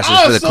rite of passage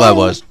for the club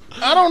was.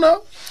 I don't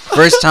know.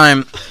 First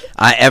time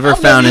I ever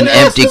found an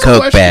empty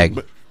Coke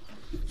bag.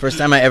 First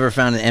time I ever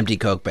found an empty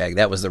Coke bag.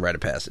 That was the rite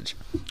of passage.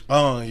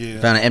 Oh, yeah.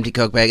 Found an empty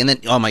Coke bag. And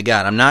then, oh, my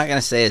God, I'm not going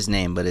to say his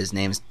name, but his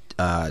name's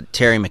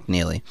Terry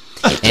McNeely.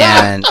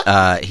 And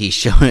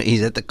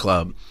he's at the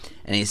club.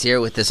 And he's here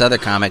with this other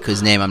comic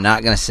whose name I'm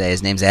not going to say.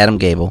 His name's Adam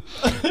Gable.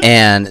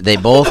 And they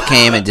both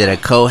came and did a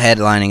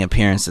co-headlining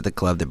appearance at the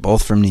club. They're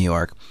both from New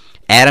York.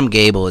 Adam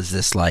Gable is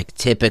this, like,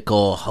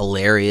 typical,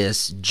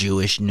 hilarious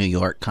Jewish New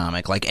York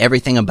comic. Like,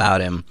 everything about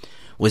him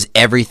was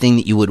everything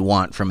that you would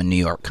want from a New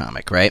York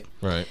comic, right?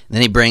 Right. And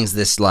then he brings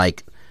this,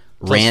 like,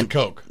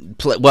 Coke.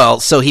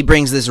 So he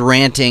brings this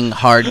ranting,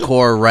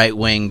 hardcore,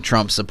 right-wing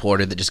Trump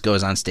supporter that just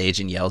goes on stage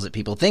and yells at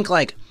people. Think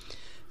like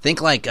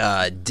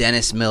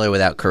Dennis Miller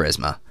without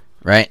charisma,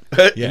 right?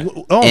 Yeah.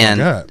 Oh, my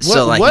God.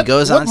 So, he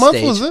goes on stage. What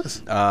month was this?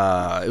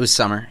 It was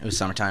summer. It was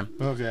summertime.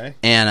 Okay.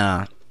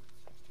 And,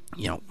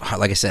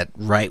 like I said,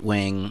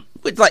 right-wing,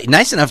 like,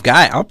 nice enough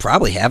guy. I'll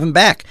probably have him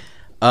back.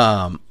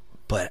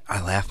 But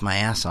I laughed my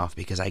ass off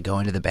because I go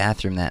into the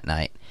bathroom that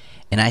night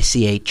and I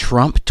see a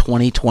Trump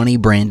 2020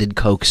 branded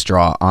Coke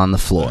straw on the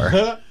floor.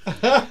 Oh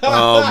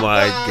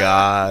my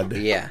God.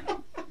 Yeah.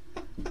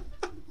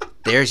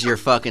 There's your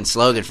fucking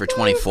slogan for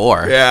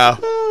 24. Yeah.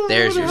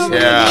 There's your slogan.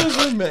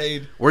 Yeah.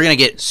 We're going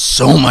to get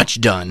so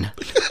much done.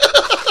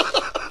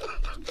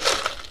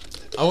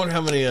 I wonder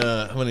how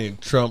many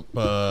Trump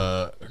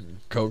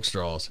Coke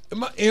straws.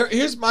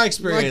 Here's my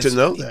experience. I'd like to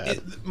know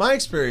that. My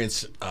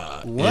experience is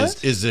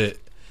that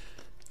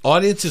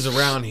audiences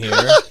around here.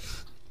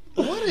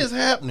 What is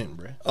happening,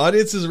 bro?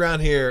 Audiences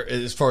around here,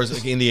 as far as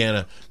like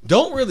Indiana,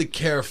 don't really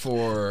care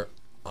for,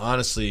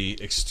 honestly,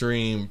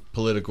 extreme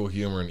political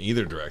humor in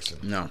either direction.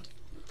 No.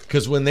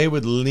 Because when they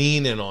would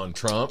lean in on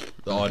Trump,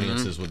 the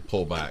audiences would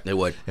pull back. They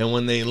would. And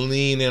when they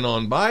lean in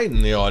on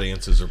Biden, the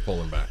audiences are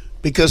pulling back.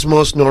 Because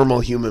most normal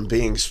human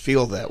beings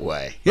feel that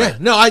way. Yeah,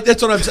 no,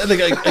 that's what I'm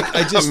saying.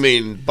 I just, I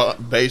mean,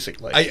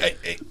 basically,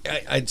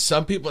 I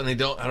some people, and I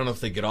don't know if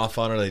they get off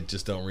on it, they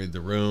just don't read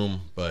the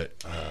room, but.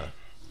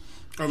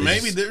 Or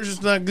maybe they're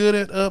just not good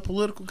at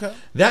political comedy.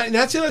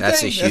 That's the other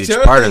That's thing. a huge the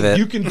other part thing. of it.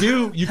 You can That's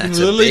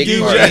a literally big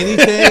do part.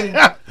 anything.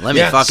 Let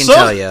me fucking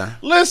tell you.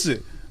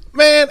 Listen,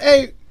 man,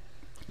 hey,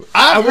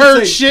 I've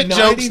heard shit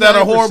jokes that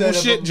are horrible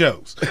shit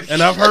jokes.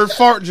 And I've heard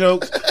fart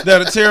jokes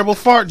that are terrible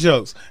fart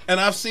jokes. And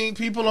I've seen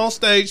people on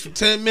stage for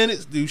 10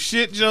 minutes do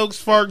shit jokes,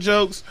 fart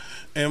jokes,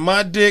 and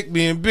my dick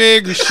being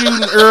big or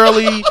shooting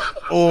early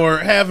or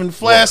having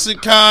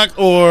flaccid cock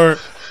or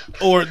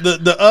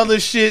the other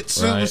shit,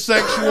 super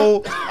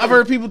sexual. I've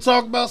heard people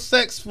talk about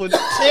sex for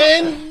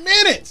 10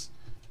 minutes.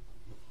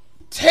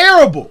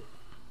 Terrible.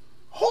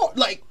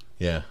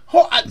 Yeah.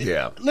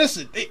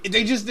 Listen,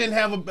 they just didn't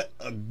have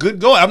a good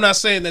go. I'm not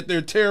saying that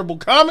they're terrible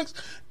comics.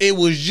 It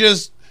was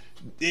just,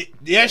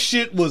 that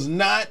shit was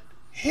not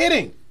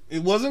hitting.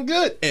 It wasn't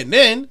good. And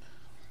then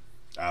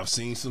I've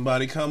seen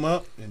somebody come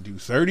up and do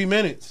 30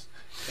 minutes.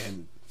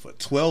 And for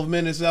 12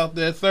 minutes out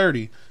there,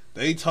 30,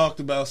 they talked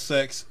about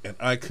sex, and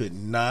I could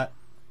not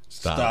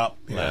stop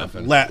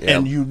laughing.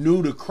 And you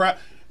knew the crowd.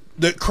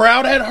 The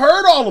crowd had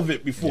heard all of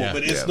it before,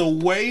 but it's the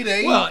way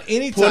they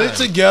put it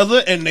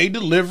together and they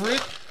deliver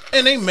it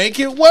and they make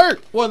it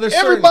work. Well, there's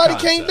everybody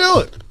can't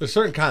do it. There's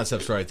certain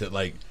concepts, right, that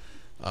like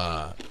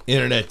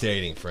internet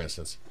dating, for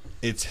instance.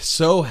 It's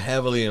so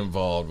heavily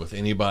involved with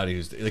anybody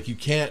who's like, you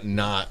can't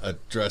not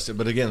address it.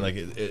 But again, like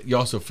you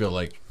also feel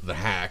like the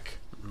hack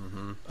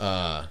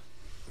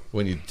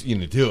when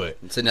you do it.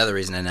 It's another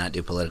reason I not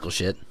do political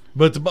shit.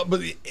 But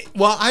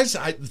I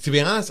to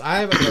be honest, I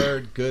haven't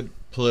heard good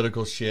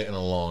political shit in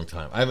a long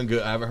time. I haven't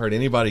heard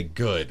anybody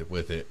good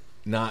with it.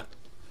 Not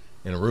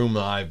in a room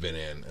that I've been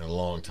in a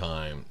long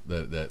time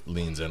that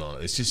leans in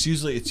on it. It's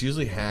usually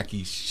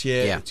hacky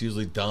shit. Yeah. It's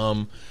usually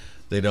dumb.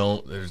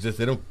 There's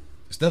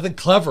nothing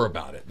clever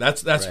about it.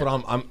 That's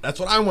right. That's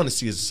what I want to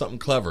see is something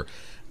clever.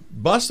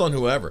 Bust on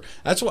whoever.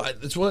 That's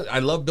what I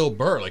love Bill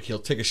Burr. Like he'll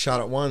take a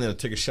shot at one, then he'll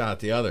take a shot at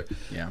the other.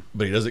 Yeah.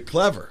 But he does it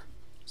clever.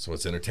 So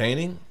it's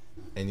entertaining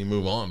and you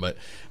move on. But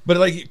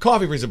like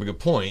Coffee brings up a good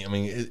point. I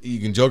mean, you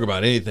can joke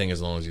about anything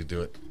as long as you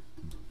do it.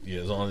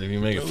 Yeah, as long as you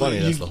make it funny,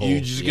 that's the whole.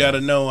 You just got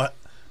to know.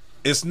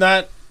 It's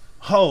not.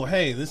 Oh,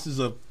 hey, this is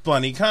a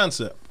funny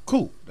concept.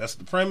 Cool. That's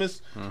the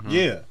premise. Mm-hmm.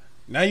 Yeah.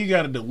 Now you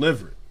got to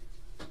deliver it.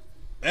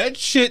 That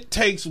shit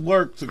takes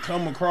work to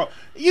come across.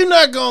 You're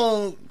not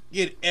gonna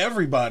get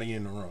everybody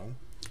in the room.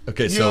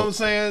 Okay, you know what I'm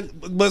saying?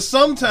 But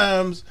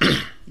sometimes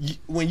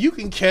when you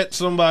can catch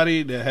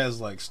somebody that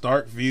has like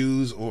stark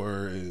views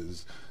or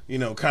is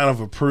kind of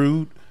a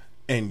prude,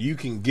 and you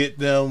can get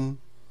them,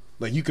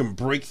 like you can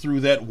break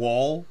through that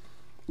wall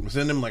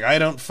within them. Like I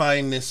don't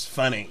find this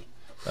funny.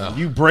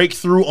 You break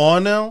through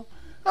on them.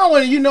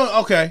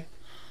 Okay,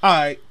 all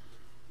right,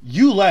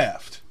 you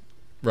laughed.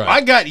 Right.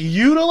 I got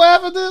you to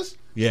laugh at this.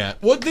 Yeah.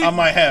 I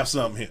might have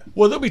something here.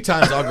 Well, there'll be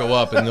times I'll go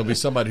up and there'll be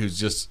somebody who's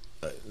just,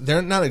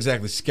 they're not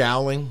exactly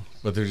scowling,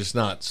 but they're just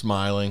not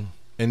smiling.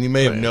 And you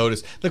may have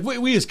noticed, like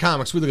we as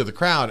comics, we look at the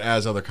crowd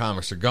as other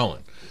comics are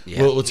going.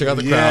 Yeah. We'll check out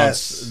the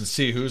crowds and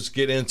see who's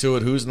getting into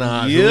it, who's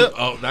not. Yep.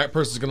 That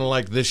person's going to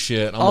like this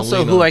shit.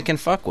 Also, who I can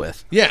fuck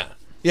with. Yeah.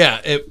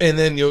 Yeah. And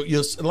then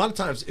you'll a lot of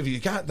times, if you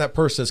got that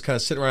person that's kind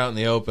of sitting around in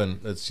the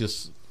open, that's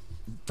just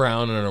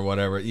frowning or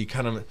whatever, you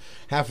kind of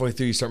halfway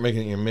through you start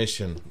making it your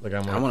mission. Like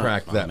I want to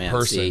crack that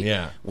person. See,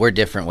 we're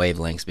different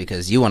wavelengths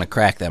because you want to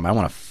crack them. I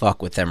want to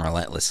fuck with them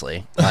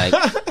relentlessly. Like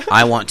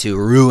I want to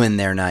ruin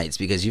their nights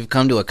because you've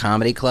come to a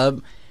comedy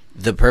club.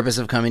 The purpose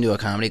of coming to a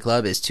comedy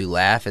club is to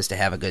laugh, is to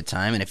have a good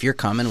time. And if you're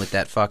coming with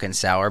that fucking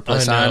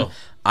sourpuss on,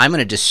 I'm going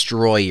to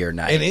destroy your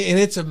night. And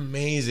it's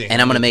amazing.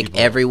 And I'm going to make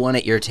everyone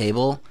at your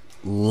table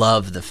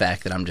love the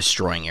fact that I'm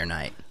destroying your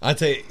night. I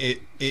tell you,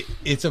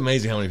 it's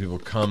amazing how many people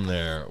come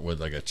there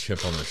with like a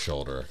chip on their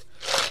shower.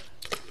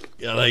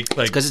 Yeah, like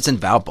because it's in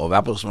Valpo.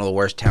 Valpo is one of the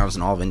worst towns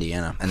in all of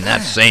Indiana, and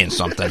that's saying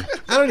something.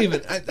 I've been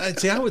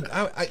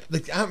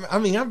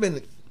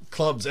to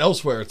clubs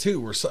elsewhere too,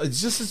 where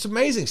it's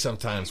amazing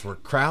sometimes where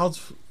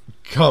crowds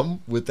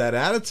come with that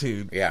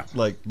attitude. Yeah,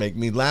 like make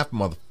me laugh,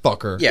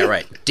 motherfucker. Yeah,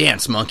 right.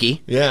 Dance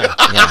monkey. Yeah.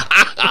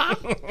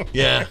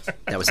 Yeah.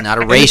 That was not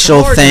a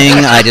racial thing.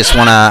 I just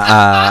want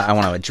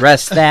to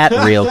address that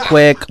real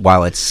quick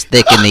while it's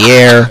thick in the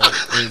air.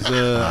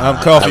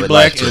 I'm Coffee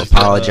Black. Like to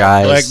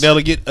apologize. Black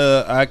delegate.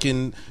 I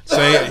can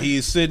say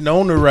he's sitting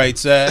on the right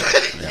side.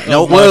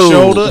 No, my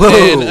shoulder.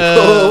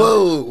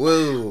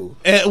 Whoa.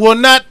 And, well,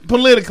 not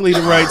politically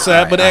the right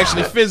side, but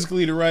actually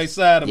physically the right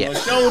side of my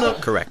shoulder.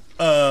 Correct.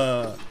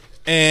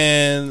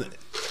 And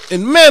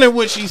in the manner in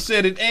which he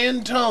said it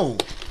and tone,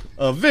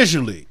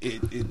 visually,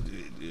 it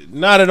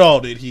not at all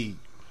did he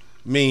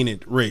mean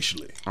it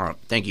racially. All right,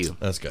 thank you.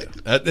 That's good.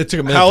 It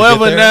took a minute.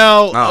 However, to get there.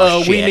 now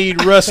we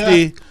need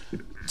Rusty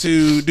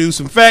to do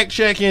some fact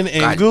checking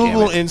and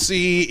Google and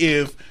see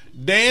if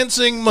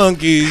dancing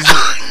monkeys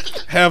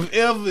have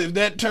ever, if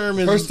that term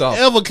is First off,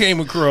 ever came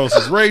across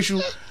as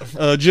racial,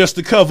 just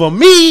to cover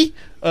me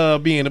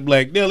being a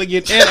black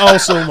delegate and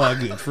also my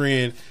good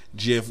friend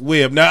Jeff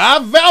Webb. Now, I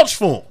vouch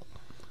for him.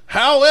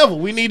 However,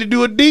 we need to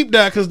do a deep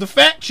dive because the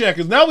fact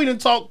checkers, now we've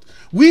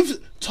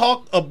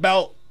talked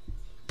about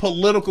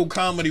political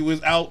comedy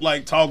without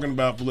like talking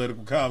about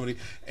political comedy.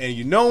 And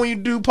you know when you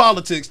do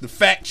politics, the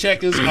fact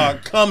checkers are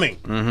coming.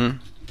 Mm-hmm.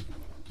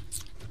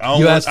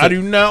 I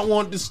do not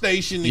want the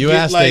station to you get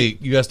asked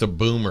like... You asked a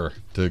boomer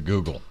to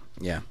Google.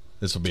 Yeah.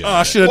 This will be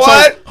I should have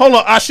What? told... Hold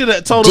on. I should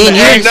have told him Dean, to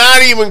you're ask...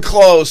 Not even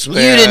close, man.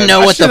 You didn't know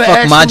what the should've fuck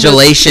asked him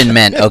modulation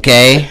meant,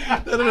 okay?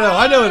 No.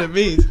 I know what it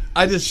means.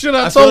 I just Should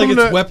I I feel told like him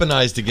it's to-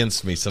 weaponized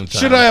against me sometimes.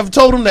 Should I have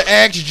told him to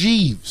ask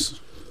Jeeves?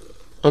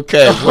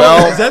 Okay, Is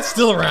well, that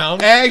still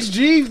around? Ask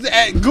Jeeves.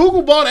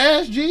 Google bought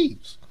Ask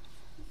Jeeves.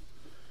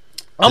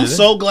 I'm Did it?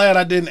 so glad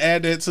I didn't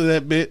add that to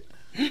that bit.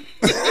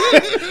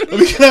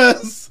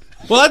 because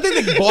Well, I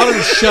think they bought him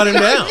and shut him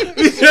down.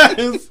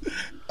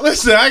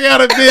 listen, I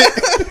got a bit.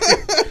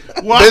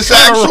 this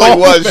actually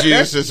was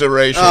used as a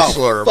racial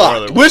slur. By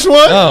the way. Which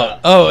one?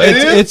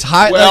 It's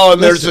high. Well, like,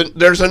 and listen,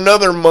 there's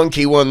another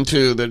monkey one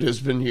too that has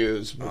been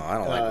used. Oh, I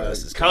don't like where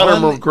this is Conor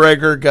going.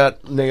 McGregor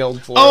got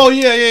nailed for. Oh it.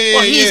 yeah.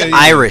 Well, he's yeah,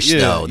 Irish, yeah,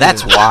 though. yeah.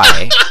 That's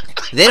why.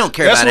 They don't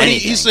care That's about what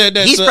anything. he said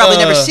that He's to, probably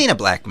never seen a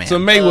black man. to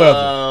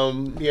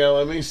Mayweather. Yeah,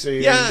 let me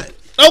see. yeah.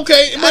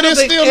 Okay, I but don't it's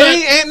think, still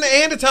and, not.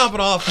 and to top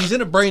it off, he's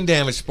in a brain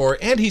damage sport,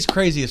 and he's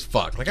crazy as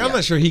fuck. Like I'm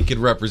not sure he could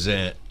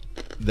represent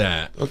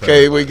that.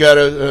 Okay, we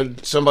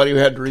got somebody who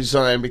had to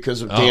resign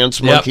because of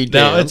dance monkey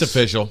dance. No, it's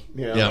official.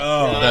 Yeah,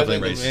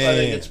 Definitely racist. I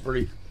think it's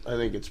pretty. I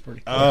think it's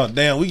pretty. Oh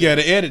damn, we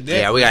gotta edit that.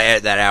 Yeah, we gotta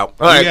edit that out.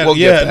 All right, we'll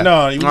get that.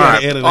 No, we gotta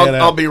right, edit that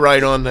out. I'll be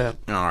right on that.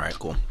 All right,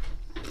 cool.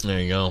 There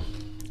you go.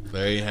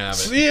 There you have it.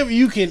 See if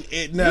you can.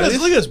 Now,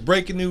 Look at us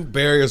breaking new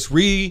barriers.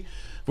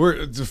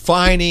 We're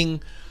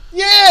defining.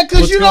 yeah,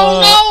 because What's you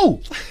going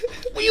don't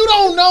know. You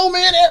don't know,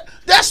 man.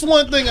 That's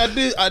one thing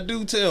I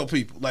do tell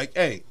people. Like,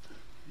 hey,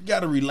 you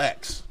gotta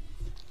relax.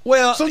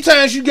 Well,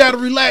 Sometimes you gotta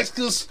relax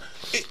because,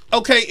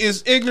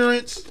 it's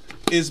ignorance,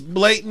 it's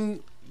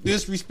blatant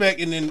disrespect,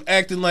 and then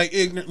acting like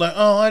ignorant, like,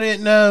 oh, I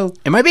didn't know.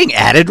 Am I being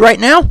added right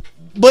now?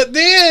 But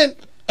then,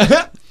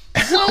 fam,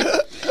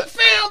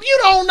 you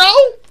don't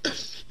know.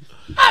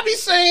 I be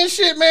saying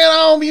shit, man. I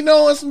don't be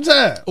knowing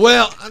sometimes.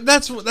 well,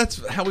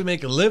 that's how we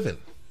make a living.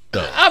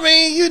 Though. I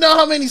mean, you know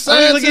how many I mean,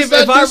 scientists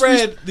like if I that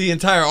read the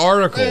entire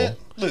article, Man,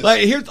 listen.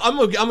 like here, I'm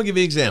gonna give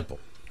you an example.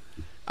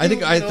 I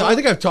think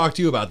I've talked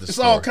to you about this. It's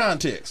story. all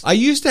context. I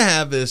used to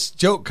have this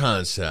joke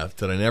concept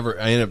that I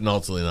ended up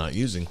ultimately not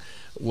using.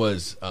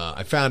 Was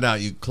I found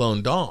out you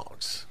clone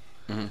dogs?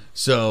 Mm-hmm.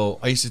 So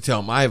I used to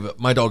tell them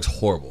my dog's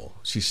horrible.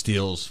 She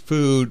steals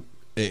food.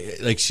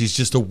 Like she's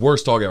just the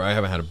worst dog ever. I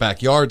haven't had a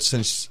backyard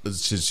since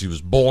she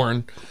was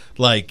born.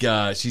 Like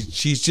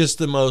she's just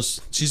the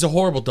most. She's a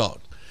horrible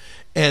dog.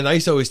 And I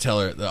used to always tell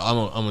her that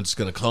I'm just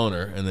going to clone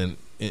her, and then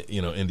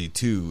Indy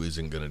 2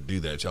 isn't going to do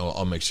that.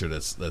 I'll make sure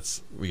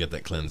that's we get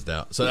that cleansed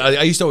out. So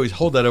I used to always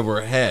hold that over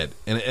her head,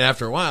 and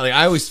after a while, like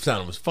I always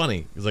found it was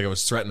funny because like I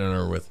was threatening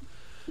her with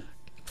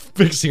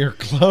fixing her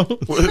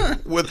clothes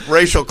With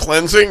racial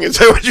cleansing, is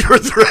that what you were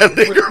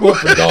threatening? well,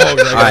 for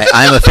dogs. All right,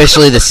 I'm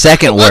officially the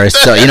second worst.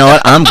 So you know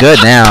what? I'm good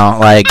now.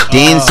 Like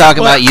Dean's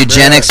talking about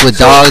eugenics with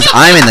dogs.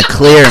 I'm in the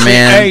clear,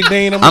 man. Hey,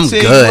 Dean, I'm I'm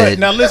tell you good. what.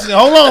 Now listen,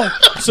 hold on.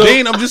 So,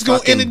 Dean, I'm just gonna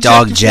Fucking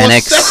interject you for a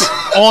doggenics.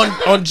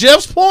 second on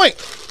Jeff's point.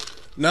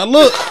 Now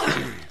look,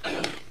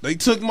 they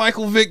took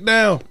Michael Vick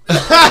down.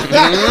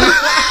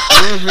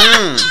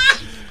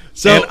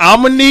 So And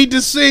I'm gonna need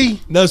to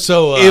see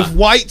if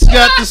whites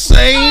got the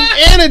same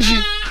energy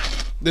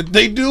that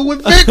they do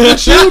with Vic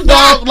with you,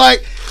 dog.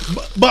 Like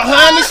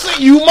behind the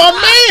scene, you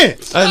my man.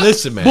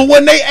 listen, man. But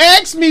when they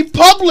ask me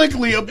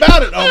publicly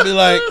about it, I'll be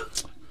like,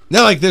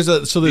 no, like there's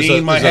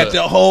Dean might have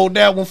to hold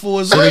that one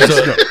for his so own.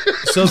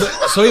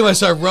 anyway,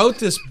 so I wrote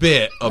this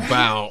bit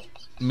about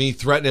me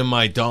threatening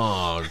my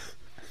dog,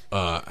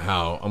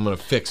 how I'm gonna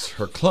fix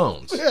her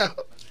clones. Yeah.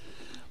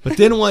 But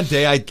then one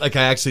day, I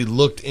actually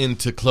looked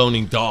into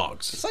cloning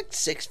dogs. It's like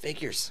 6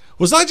 figures.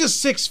 Well, it's not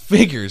just 6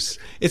 figures.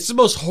 It's the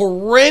most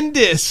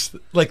horrendous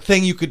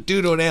thing you could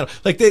do to an animal.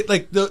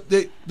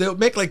 They'll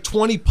make like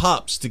 20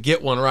 pups to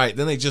get one right.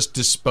 Then they just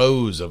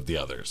dispose of the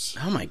others.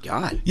 Oh my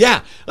god.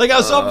 Yeah, like I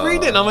was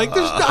reading it, and I'm like,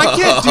 I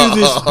can't do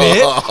this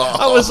bit.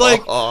 I was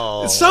like,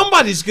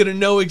 somebody's gonna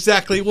know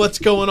exactly what's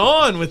going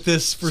on with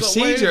this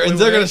procedure, and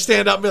they're gonna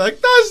stand up and be like,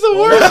 "That's the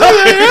worst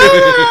thing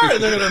ever,"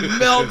 and they're gonna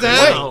melt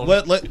down.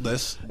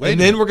 Wait,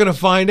 and then we're gonna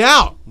find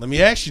out. let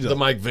me ask you The though.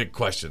 Mike Vick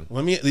question.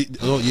 We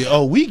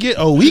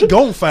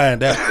gonna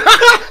find out.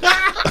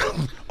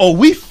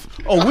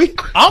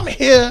 I'm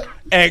here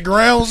at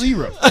ground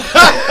zero.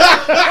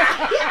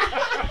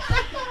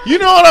 You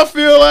know what I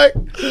feel like?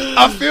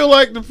 I feel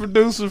like the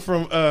producer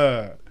from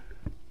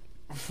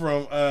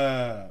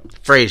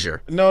Frasier.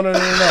 No.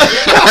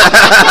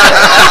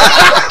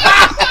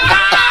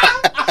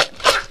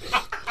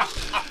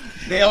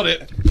 Nailed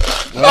it.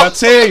 Well, I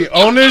tell you,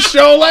 on this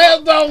show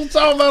last time I was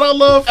talking about I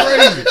love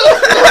Frasier.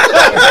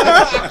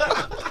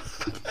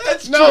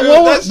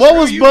 No, what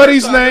was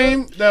Buddy's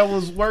name that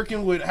was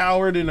working with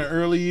Howard in the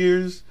early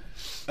years?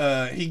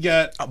 He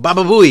got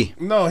Baba Booey.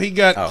 No, he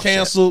got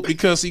canceled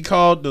because he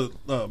called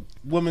the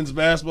women's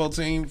basketball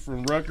team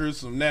from Rutgers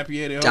some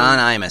nappy-headed hoes. Don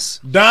Imus.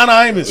 Don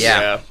Imus.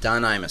 Yeah,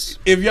 Don Imus.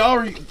 If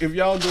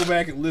y'all go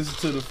back and listen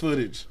to the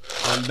footage,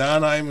 and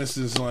Don Imus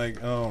is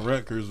like, "Oh,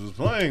 Rutgers was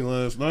playing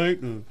last night.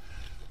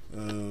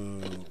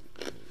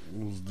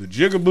 Was the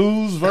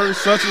Jigaboos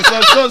versus such and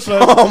such, such,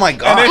 such." Oh my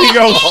god!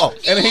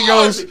 And then he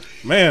goes,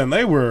 "Man,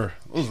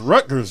 those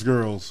Rutgers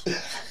girls.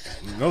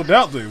 No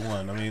doubt they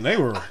won. I mean, they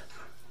were."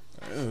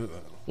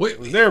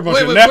 They're a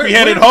bunch of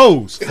nappy-headed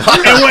hoes.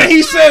 And when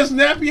he says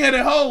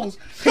nappy-headed hoes,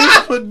 his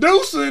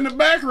producer in the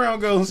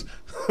background goes,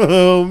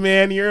 "Oh,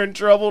 man, you're in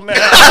trouble now."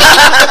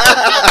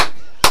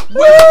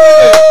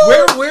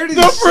 Where did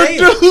he say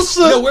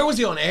producer. it? No, where was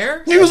he on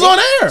air? He was on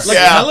air. Like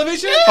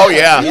television? Oh,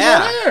 yeah. He was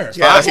on air.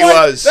 Yeah, he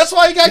was. That's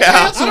why he got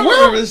canceled. I don't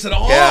remember this at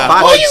all. Yeah.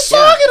 What are you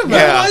talking about?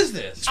 Yeah. What was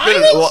this?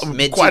 It's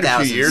been quite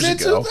a few years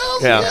Mid-2000s. ago.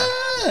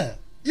 Yeah.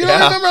 You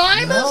don't remember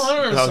Imus? No, I don't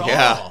remember this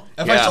at all.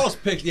 If I saw his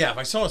picture, I'll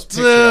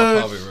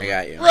probably remember. I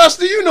got you.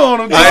 Rusty, you know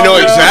what I'm talking about. I know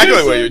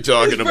exactly what you're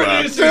talking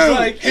about. He's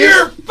like,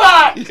 You're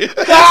fucked.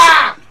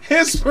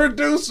 His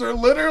producer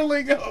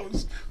literally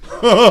goes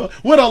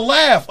with a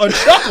laugh, a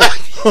chuckle.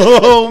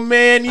 "Oh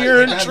man,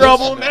 you're in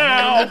trouble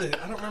now." I don't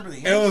remember the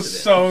It was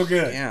so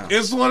good. Yeah.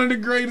 It's one of the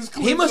greatest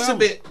clips. He must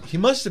have ever. been. He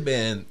must have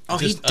been. Oh,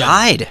 he just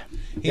died.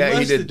 He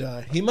did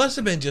die. He must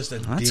have been just a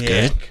That's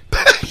dick.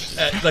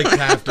 Like to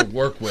have to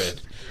work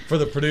with. For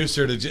the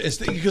producer to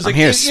just because I'm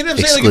here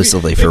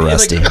exclusively for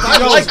Rusty. If I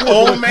like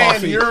 "Oh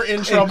man, you're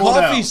in trouble and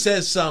now." Kofe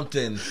says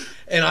something,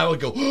 and I would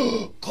go,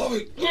 "Oh,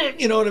 Kofe,"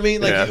 you know what I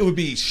mean? Like it would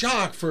be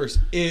shock first,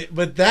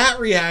 but that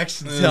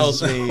reaction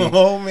tells me,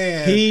 "Oh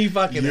man, he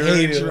fucking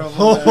hates in her."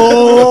 trouble now.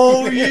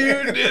 Oh, you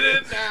did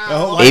it now.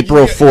 Oh, like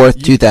April 4th,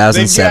 They got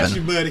 2007.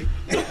 you, buddy.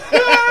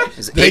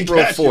 It's They April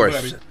got you, 4th.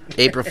 buddy.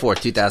 April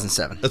 4th,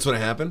 2007. That's what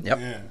happened. Yep.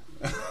 Yeah.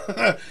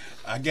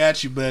 I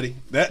got you, buddy.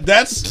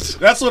 That's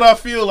what I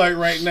feel like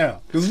right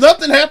now. Because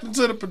nothing happened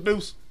to the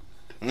producer.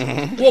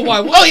 Well, why?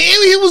 Oh,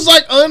 he was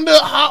like under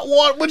hot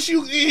water. What are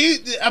you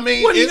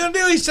gonna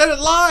do? He said it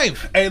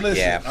live. Hey,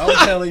 listen, Yeah. I'm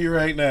telling you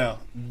right now,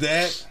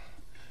 that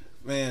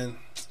man.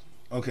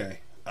 Okay,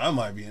 I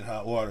might be in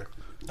hot water.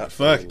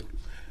 Fuck it.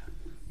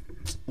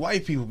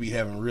 White people be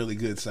having really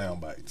good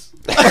sound bites.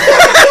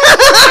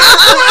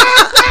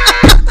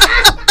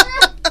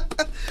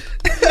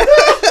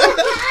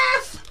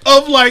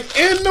 Of like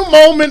in the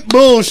moment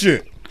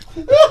bullshit.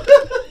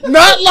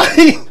 Not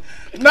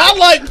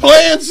like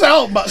playing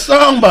sound bites.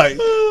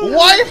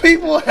 White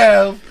people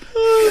have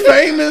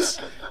famous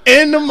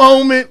in the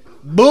moment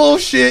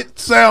bullshit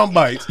sound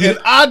bites, and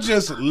I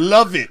just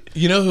love it.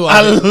 You know who I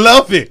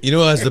love it. You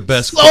know who has the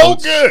best So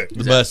quotes? good.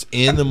 The best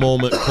in the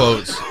moment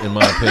quotes, in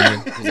my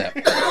opinion.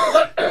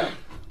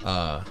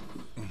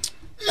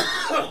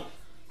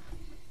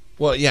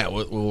 Well, yeah,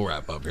 we'll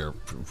wrap up here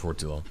before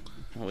too long.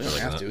 Well, we don't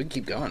have to. We can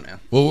keep going, man.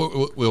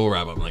 We'll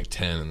wrap up in like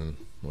 10, and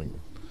then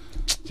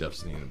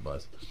Jeff's needing a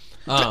buzz.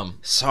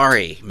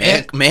 Sorry,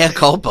 mea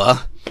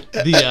culpa.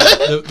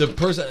 The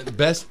person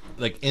best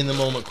like in the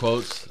moment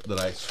quotes that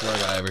I swear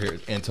I ever hear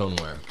is Anton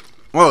Ware.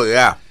 Oh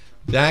yeah,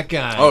 that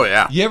guy. Oh,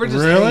 yeah. You ever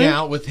just Really? hang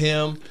out with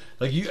him?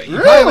 Like you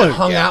Really? haven't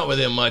hung out with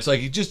him much.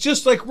 Like you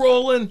just like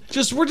rolling.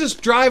 We're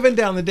just driving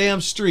down the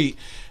damn street,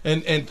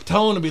 and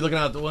Tone would be looking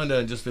out the window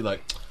and just be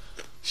like,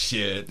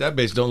 "Shit, that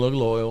bitch don't look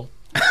loyal."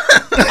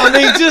 I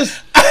mean, just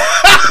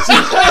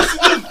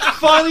the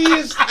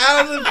funniest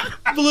out of the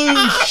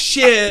blue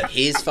shit.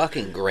 he's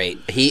fucking great.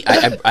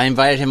 I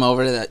invited him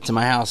over to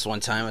my house one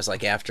time. It was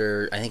like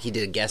after I think he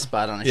did a guest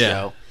spot on a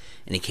show,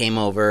 and he came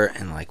over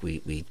and like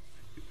we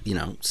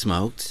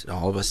smoked.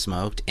 All of us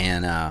smoked,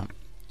 and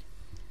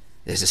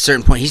there's a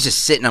certain point he's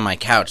just sitting on my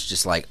couch,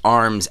 just like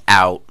arms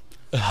out,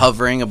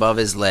 hovering above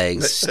his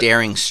legs,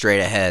 staring straight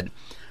ahead.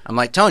 I'm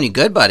like, "Tony, you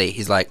good, buddy?"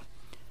 He's like,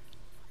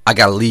 "I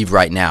gotta leave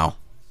right now."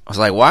 I was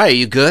like, "Why? Are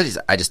you good?" He's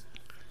like,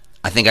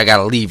 I think I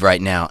gotta leave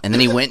right now. And then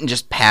he went and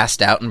just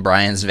passed out in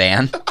Brian's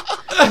van.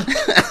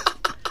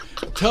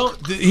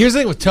 Here's the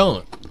thing with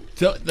Tone.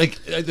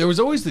 There was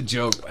always the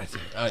joke.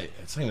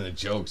 It's not even a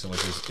joke so much.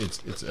 It's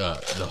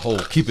the whole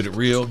keep it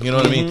real. You know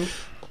what I mean?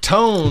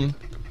 Tone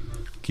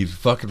keeps it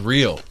fucking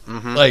real.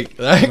 Like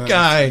that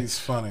guy. He's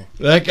funny.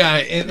 That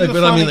guy. He's a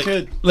funny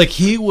kid. Like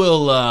he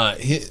will.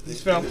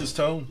 He's found his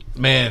tone.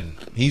 Man,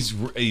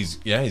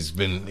 the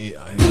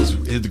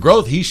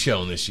growth he's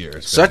shown this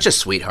year. Such a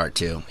sweetheart,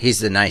 too. He's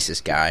the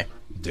nicest guy.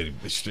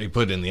 He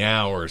put in the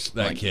hours,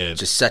 that kid.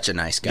 Just such a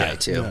nice guy,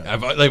 too. Yeah.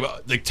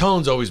 Like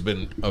Tone's always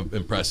been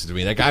impressive to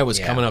me. That guy was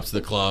coming up to the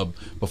club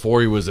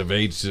before he was of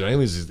age. I think he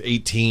was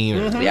 18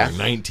 or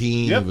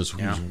 19. Yep. He was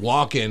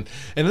walking.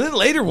 And then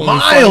later when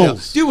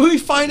we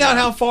find out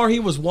how far he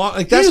was walking.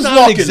 Like, that's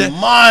not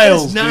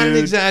miles, that's not an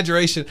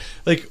exaggeration.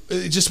 Like,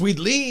 just we'd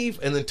leave,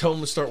 and then Tone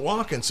would start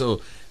walking.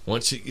 So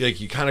once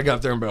you kind of got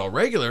up there and be all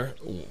regular,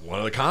 one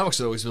of the comics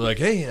would always be like,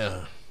 "Hey,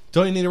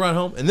 don't you need to run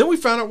home?" And then we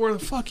found out where the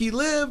fuck he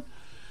lived.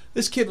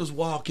 This kid was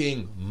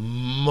walking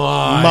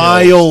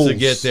miles to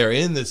get there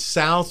in the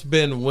South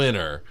Bend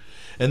winter,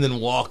 and then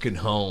walking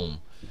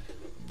home.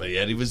 But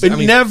yet he was.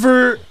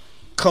 Never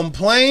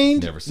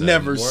complained.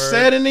 Never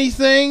said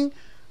anything.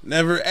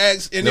 Never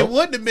asked, and it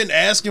wouldn't have been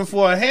asking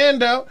for a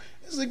handout.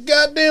 It's a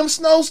goddamn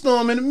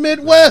snowstorm in the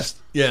Midwest.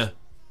 Yeah.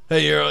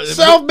 Hey,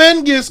 South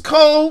Bend gets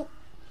cold.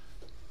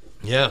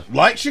 Yeah.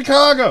 Like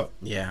Chicago.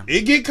 Yeah.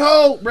 It get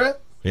cold, bruh.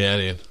 Yeah,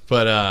 dude.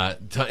 But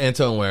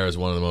Anton Ware is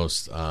one of the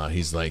most.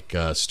 He's like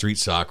street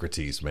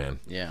Socrates, man.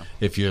 Yeah.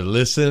 If you're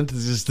listening to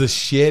just the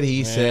shit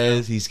he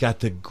says, he's got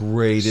the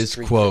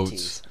greatest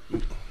quotes.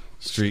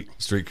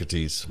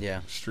 Streetcatees.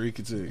 Yeah.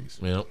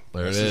 Streetcatees. Yep,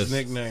 there That's it is. His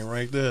nickname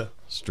right there.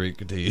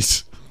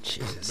 Streetcatees.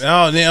 Jesus.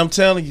 Oh, I'm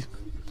telling you.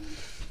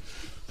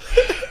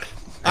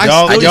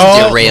 I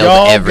just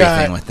derailed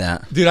everything with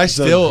that. Dude, I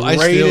still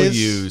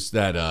use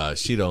that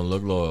she don't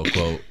look loyal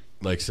quote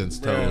like since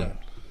Tone.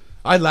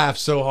 I laughed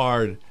so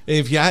hard. And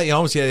if you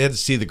almost had to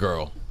see the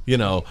girl, you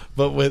know.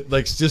 But with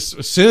like just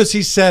as soon as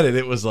he said it,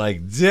 it was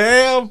like,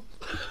 damn.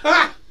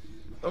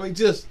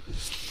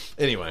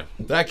 Anyway,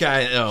 that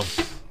guy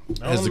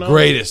has the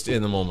greatest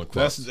in the moment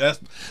quotes.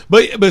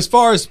 But as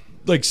far as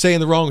like saying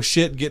the wrong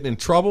shit, getting in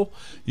trouble,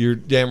 you're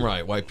damn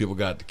right. White people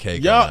got the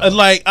cake.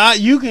 Y'all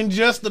you can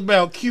just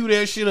about cue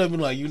that shit up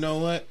and like, you know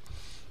what?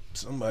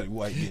 Somebody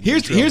white.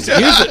 Here's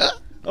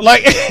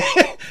like.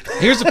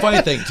 Here's the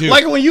funny thing too.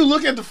 Like when you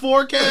look at the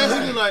forecast,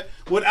 and you're like,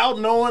 without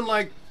knowing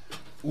like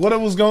what it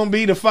was gonna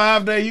be the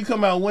 5 day, you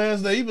come out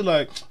Wednesday, you be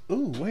like,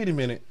 ooh, wait a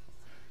minute,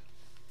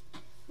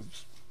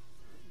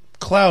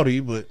 cloudy,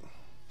 but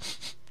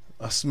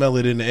I smell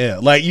it in the air.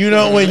 Like, you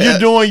know, when you're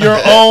doing your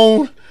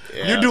own.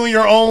 Yeah. You're doing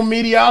your own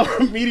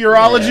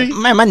meteorology. Yeah.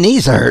 Man, my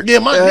knees hurt. Yeah,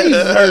 my knees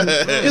hurt.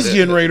 It's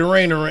getting ready to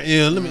rain around.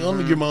 Yeah, let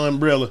me get my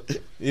umbrella.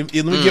 Let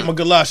me get my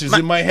galoshes.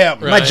 It might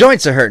happen. My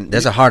joints are hurting.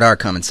 There's a hard R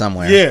coming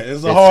somewhere. Yeah,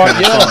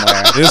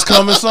 it's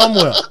coming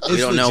somewhere. You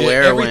don't know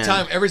where. Every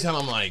time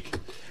I'm like,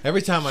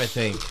 every time I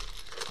think.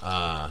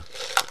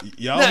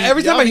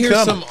 Every time I hear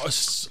some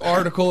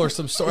article or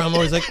some story, I'm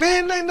always like,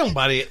 man,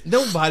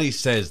 nobody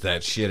says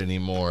that shit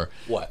anymore.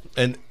 What?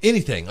 And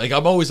anything. Like,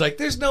 I'm always like,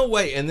 there's no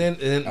way. And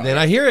then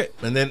I hear it,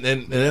 and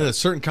then a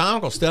certain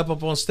comic will step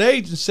up on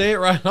stage and say it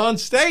right on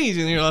stage,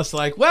 and you're just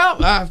like, well,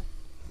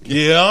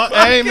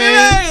 hey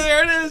man,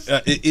 there it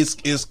is.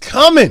 It's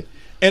coming.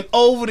 And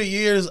over the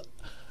years,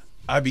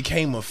 I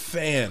became a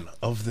fan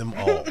of them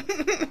all.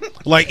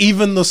 Like,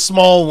 even the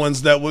small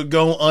ones that would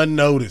go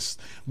unnoticed,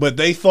 but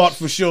they thought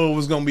for sure it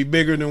was going to be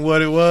bigger than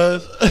what it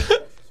was.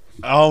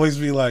 I always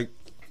be like,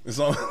 it's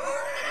on.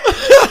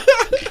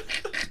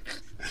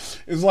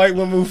 It's like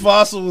when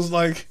Mufasa was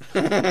like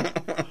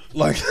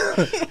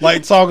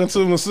talking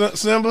to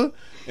Simba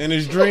in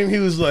his dream. He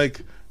was like,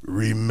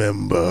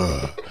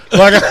 remember.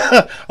 Like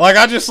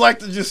I just like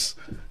to just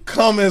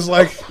come as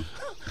like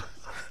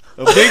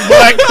a big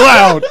black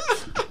cloud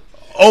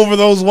over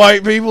those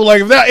white people.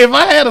 Like if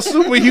I had a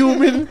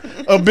superhuman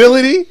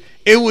ability,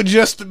 it would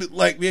just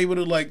be able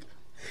to like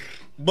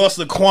bust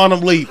a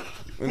quantum leap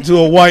into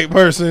a white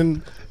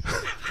person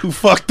who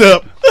fucked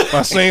up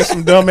by saying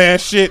some dumbass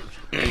shit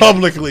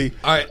publicly.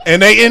 All right.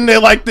 And they in there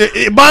like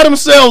by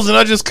themselves, and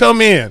I just come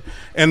in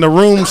and the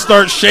room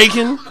starts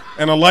shaking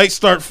and the lights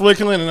start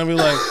flickering, and I'll be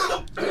like,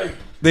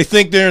 they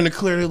think they're in the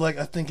clear. They're like,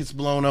 I think it's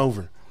blown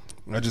over.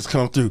 And I just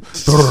come through.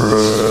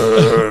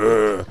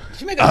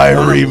 I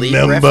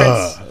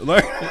remember.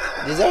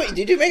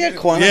 Did you make a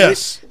quantum?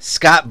 Yes.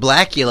 Scott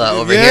Blackula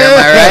over here, am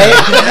I right?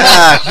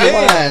 Come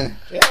on.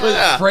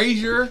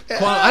 Frasier.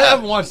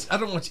 I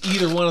don't watch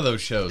either one of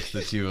those shows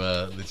that you're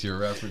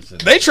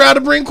referencing. They try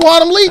to bring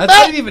Quantum Leap back.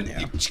 I didn't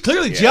even.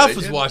 Clearly, Jeff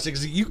was watching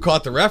because you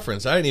caught the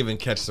reference. I didn't even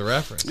catch the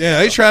reference. Yeah,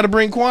 they try to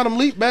bring Quantum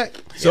Leap back.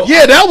 So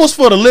that was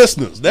for the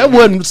listeners. That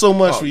wasn't so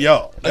much for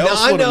y'all. That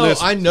was for the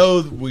listeners. I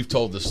know we've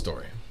told this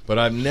story, but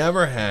I've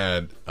never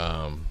had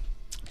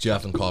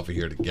Jeff and Kofe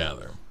here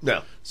together.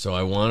 No. So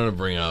I wanted to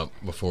bring up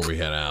before we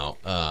head out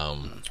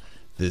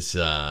this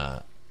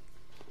where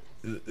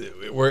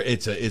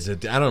it's a I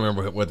don't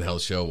remember what the hell the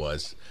show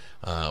was.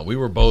 We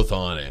were both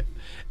on it,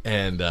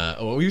 and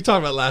we were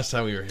talking about last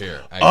time we were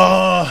here.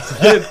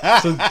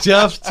 So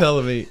Jeff's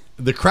telling me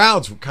the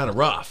crowd's kind of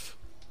rough,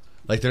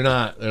 like they're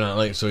not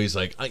like. So he's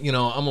like, I'm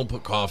gonna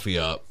put Kofe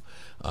up.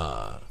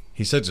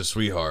 He's such a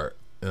sweetheart,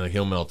 and like,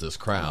 he'll melt this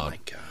crowd. Oh my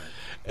God.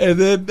 And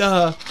then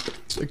the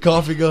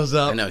Kofe goes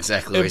up. I know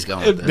exactly where he's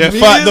going with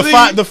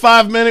this. The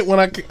 5 minute when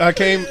I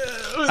came,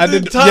 I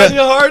did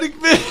Tanya Harding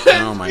bit.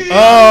 Oh my God.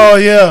 Oh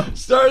yeah.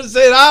 Started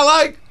saying,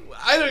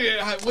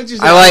 what'd you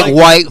say? I like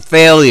white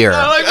failure.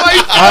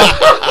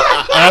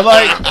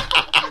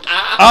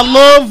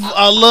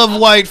 I love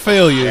white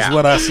failure is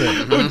what I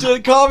said.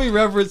 Kofe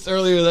referenced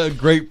earlier the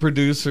great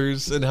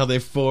producers and how they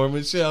form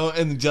a show,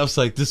 and Jeff's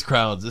like, this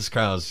crowd's just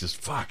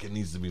it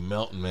needs to be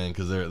melting, man,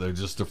 because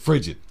they're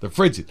frigid. They're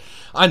frigid.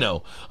 I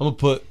know. I'm gonna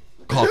put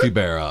Kofe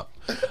Bear up.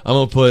 I'm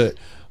gonna put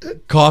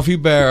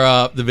Kofe Bear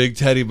up, the big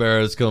teddy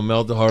bear that's gonna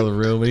melt the heart of the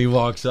room, and he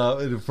walks up,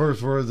 and the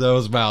first words out of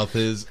his mouth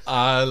is,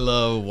 I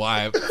love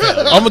white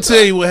failure. I'm gonna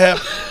tell you what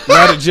happened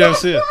now that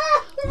Jeff's here.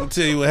 I'll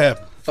tell you what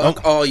happened.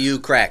 Fuck all you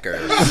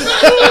crackers. And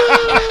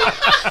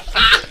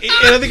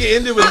I think it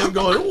ended with him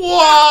going,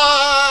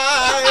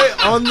 "Why?"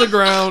 on the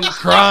ground,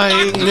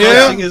 crying,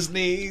 clutching his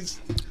knees.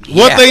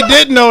 What they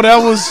didn't know, that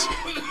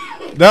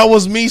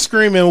was me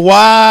screaming,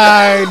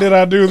 "Why did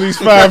I do these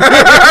 5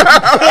 minutes?"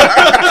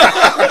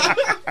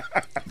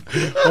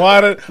 I'm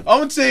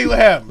gonna tell you what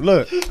happened.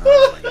 Look,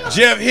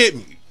 Jeff hit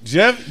me.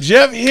 Jeff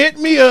hit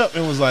me up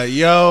and was like,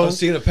 "Yo, I'm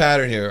seeing a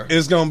pattern here.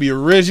 It's gonna be a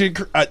rigid."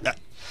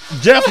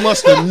 Jeff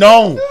must have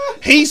known.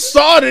 He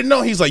saw it and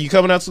know. He's like, "You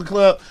coming out to the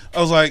club?" I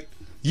was like,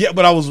 "Yeah,"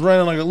 but I was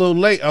running like a little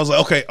late. I was like,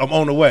 "Okay, I'm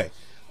on the way,"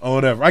 or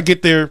whatever. I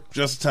get there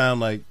just in time,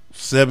 like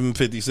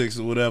 7:56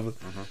 or whatever.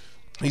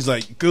 He's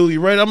like, "Cool,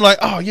 you ready?" I'm like,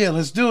 "Oh yeah,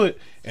 let's do it."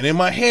 And in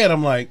my head,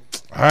 I'm like,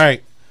 "All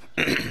right,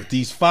 with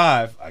these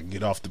 5, I can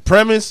get off the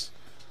premise,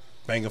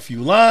 bang a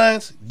few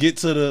lines, get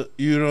to the,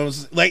 you know what I'm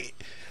saying? Like,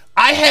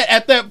 I had,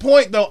 at that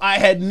point though, I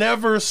had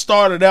never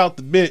started out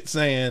the bit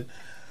saying,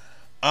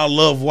 "I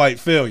love white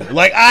failure."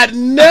 Like, I'd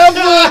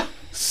never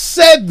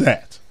said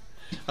that.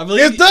 I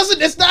believe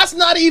That's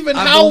not even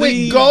how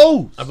it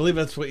goes. I believe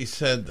that's what you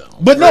said, though.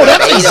 But no,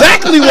 that's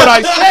exactly what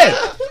I said.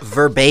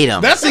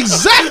 Verbatim. That's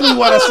exactly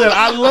what I said.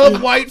 I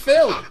love white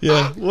failure.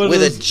 Yeah.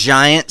 With a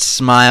giant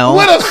smile.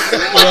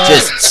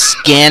 Just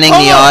scanning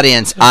the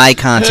audience, eye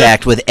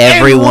contact with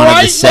every one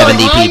of the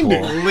 70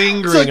 people.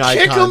 Lingering to eye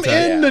kick contact.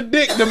 them in the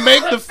dick to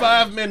make the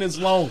 5 minutes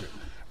longer.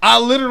 I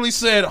literally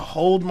said,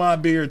 "Hold my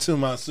beer to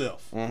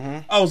myself."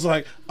 I was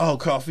like, "Oh,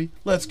 Kofe,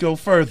 let's go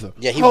further."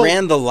 Yeah, he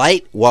ran the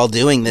light while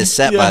doing this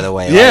set, by the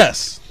way.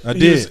 Yes, I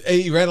did.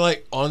 He ran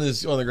like on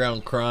the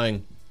ground,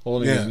 crying,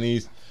 holding his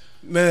knees.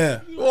 Man,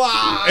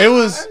 Wow. it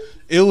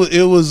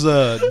was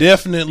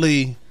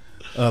definitely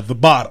the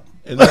bottom.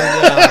 And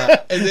then,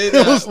 It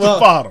was the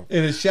bottom.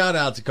 And a shout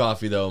out to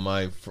Kofe though.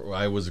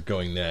 I was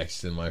going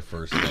next, and my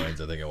first lines,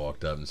 I think I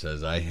walked up and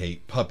says, "I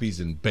hate puppies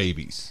and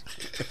babies."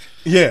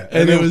 Yeah,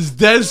 and it was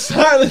dead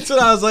silence, and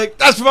I was like,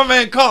 "That's my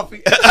man,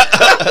 Kofe."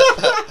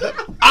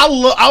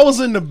 I was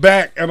in the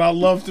back, and I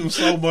loved him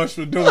so much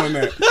for doing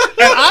that. And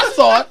I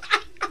thought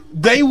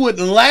they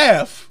wouldn't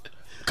laugh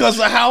because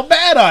of how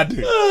bad I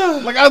did.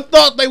 Like, I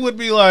thought they would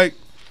be like,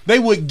 they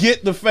would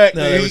get the fact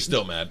that they were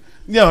still mad.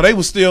 No, they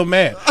were still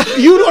mad.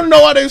 You don't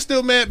know why they were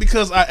still mad?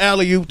 Because I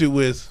alley-ooped it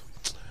with,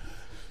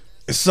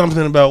 "It's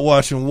something about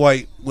watching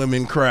white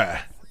women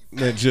cry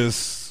that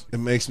just, it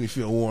makes me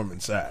feel warm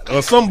inside,"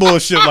 or some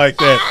bullshit like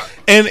that.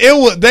 And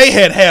they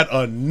had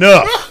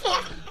enough.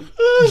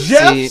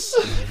 Jeff's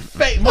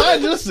face,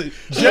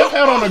 Jeff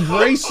had on a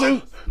gray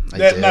suit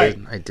that night.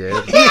 I did.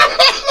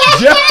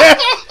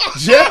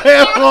 Jeff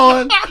had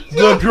on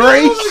the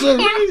gray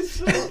suit.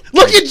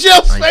 Look at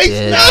Jeff's face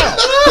now.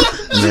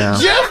 Yeah.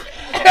 Jeff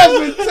has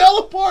been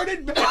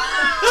teleported back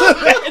to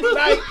that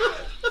night.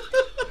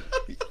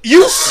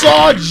 You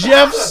saw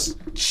Jeff's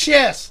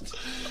chest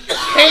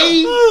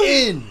cave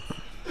in.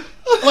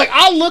 Like,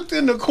 I looked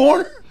in the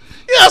corner.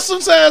 Yeah,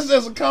 sometimes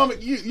as a comic,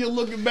 you're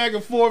looking back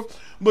and forth,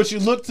 but you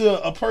look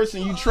to a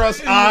person you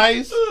trust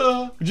eyes,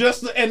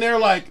 and they're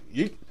like,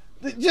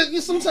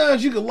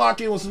 sometimes you can lock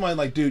in with somebody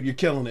like, "Dude, you're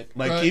killing it.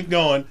 Like, keep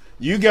going.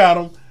 You got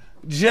him."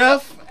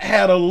 Jeff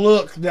had a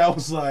look that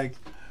was like,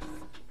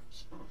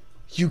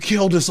 "You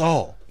killed us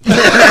all."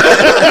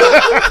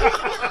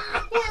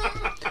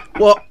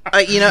 Well,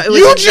 it was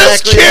you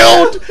just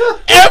killed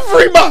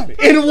everybody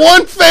in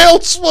one fell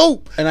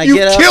swoop. And you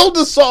killed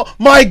us all.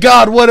 My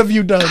God, what have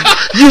you done?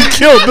 You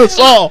killed us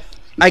all.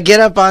 I get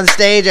up on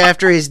stage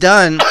after he's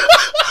done,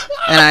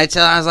 and I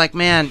was like,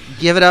 "Man,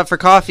 give it up for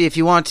Kofe if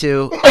you want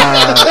to."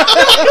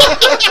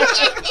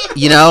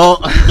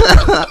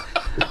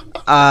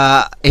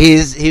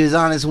 He was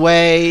on his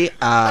way.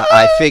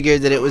 I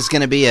figured that it was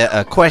going to be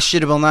a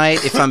questionable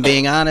night, if I'm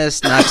being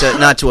honest,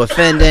 not to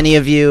offend any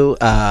of you.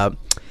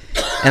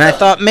 And I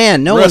thought,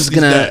 man, no one's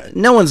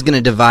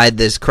gonna divide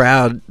this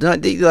crowd.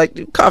 Like,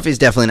 Kofe's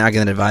definitely not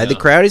gonna divide the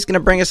crowd. He's gonna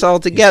bring us all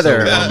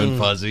together. So warm and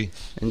fuzzy.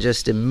 And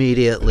just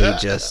immediately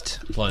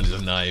plunged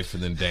a knife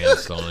and then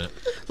danced on it.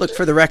 Look,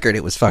 for the record,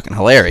 it was fucking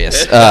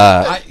hilarious.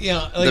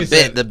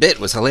 The bit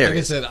was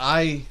hilarious. Like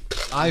I said,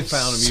 I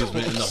found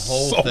amusement in the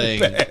whole thing.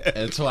 Bad.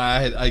 And that's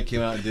why I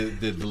came out and did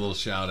the little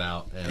shout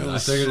out. And I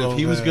figured if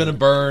he was gonna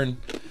burn,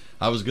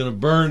 I was gonna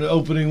burn the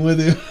opening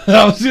with him.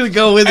 I was gonna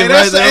go with him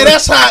right there.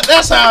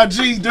 That's how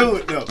G do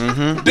it though.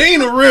 Mm-hmm.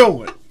 Dean a real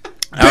one.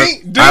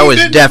 I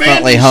was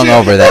definitely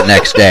hungover that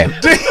next day.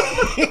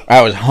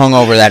 I was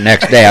hungover that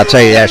next day. I'll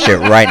tell you that shit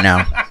right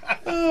now.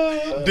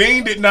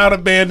 Dean did not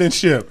abandon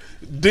ship.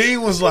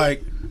 Dean was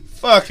like,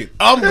 "Fuck it,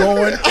 I'm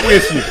going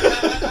with you."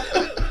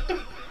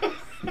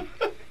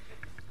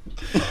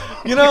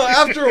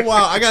 After a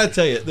while, I gotta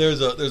tell you,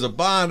 there's a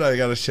bond I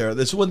gotta share.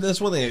 This one thing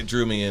that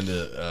drew me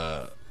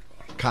into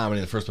comedy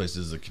in the first place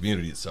is the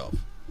community itself,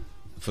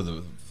 for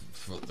the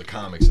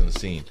comics and the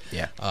scene.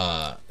 Yeah.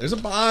 There's a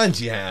bond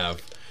you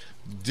have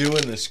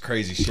doing this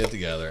crazy shit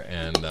together,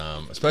 and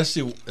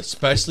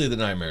especially the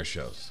nightmare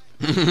shows.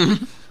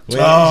 Man,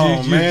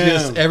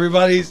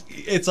 everybody's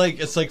it's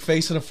like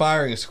facing a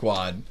firing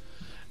squad,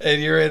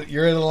 and you're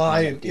in a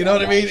line. You know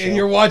what I mean? And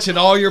you're watching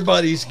all your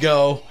buddies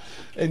go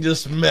and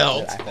just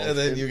melt, and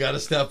then you got to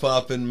step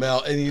up and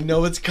melt, and you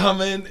know it's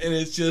coming, and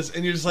it's just,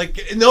 and you're just like,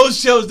 in those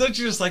shows, don't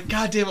you just like,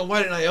 God damn it,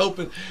 why didn't I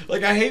open?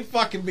 Like, I hate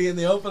fucking being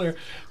the opener,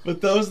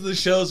 but those are the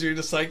shows where you're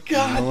just like,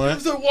 God,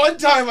 there's the one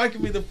time I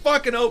can be the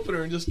fucking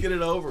opener and just get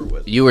it over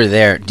with. You were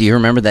there. Do you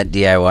remember that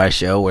DIY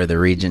show where the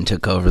Region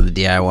took over the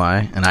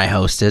DIY and I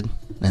hosted,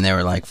 and there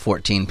were like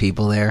 14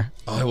 people there?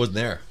 Oh, I wasn't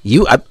there.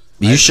 You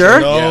sure?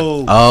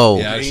 No. Yeah. Oh.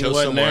 Yeah, I showed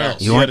somewhere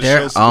else. You weren't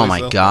there? Oh,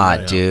 my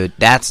God, dude.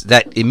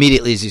 That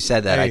immediately as you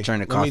said that, I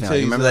turned to Kofe.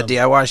 You remember that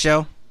DIY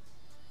show?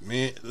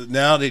 Man,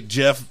 now that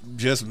Jeff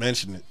just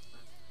mentioned it,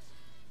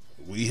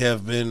 we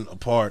have been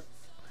apart.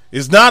 It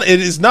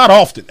is not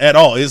often at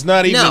all. It's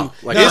not even.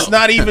 It's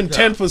not even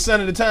 10%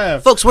 of the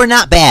time. Folks, we're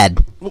not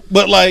bad.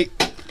 But like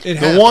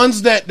the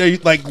ones that they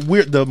like,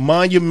 we're the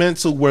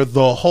monumental where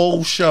the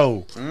whole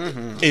show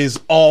is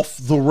off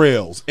the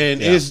rails,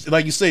 and it's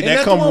like you say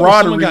that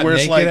camaraderie where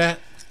it's like.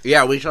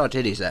 Yeah, we saw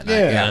titties that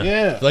night.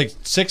 Yeah. Like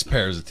 6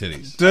 pairs of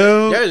titties.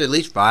 Dude. There's at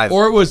least 5.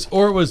 Or it was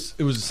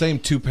the same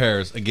 2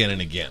 pairs again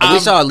and again. We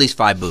saw at least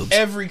 5 boobs.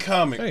 Every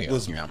comic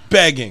was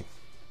begging.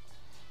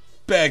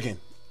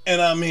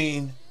 And I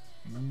mean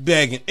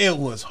begging. It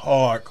was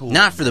hardcore.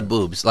 Not for the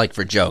boobs, like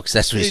for jokes.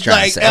 That's what he's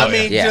trying to say. I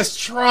mean,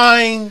 just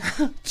trying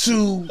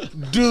to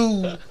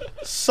do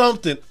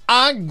something.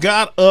 I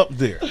got up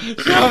there.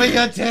 Show me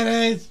your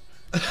titties.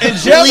 And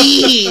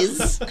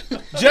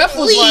Jeff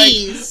was like,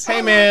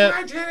 hey man,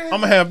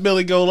 I'm gonna have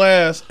Billy go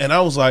last. And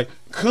I was like,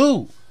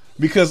 cool.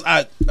 Because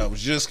I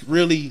was just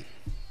really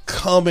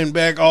coming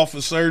back off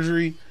of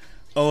surgery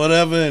or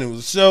whatever, and it was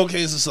a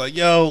showcase. It's like,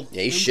 yo,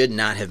 yeah, you should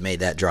not have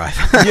made that drive.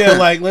 Yeah,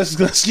 like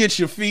let's get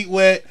your feet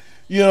wet.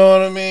 You know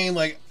what I mean?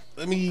 Like,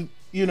 let me,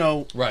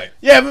 right?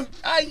 Yeah, but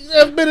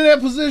I've been in that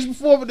position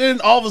before, but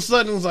then all of a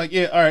sudden it was like,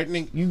 yeah, all right,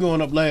 Nick, you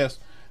going up last,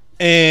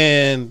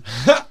 and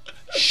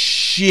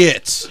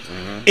shit,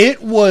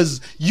 it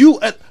was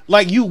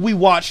we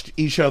watched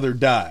each other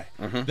die.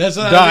 That's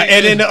what die,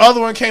 and then the other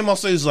one came off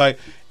stage. Like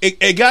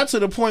it got to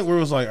the point where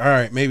it was like, all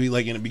right, maybe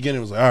like in the beginning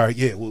it was like, all right,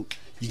 yeah, well,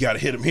 you got to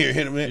hit him here,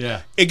 hit him there.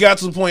 Yeah. It got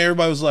to the point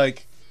everybody was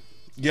like,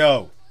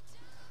 yo,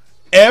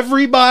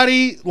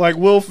 everybody, like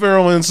Will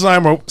Ferrell and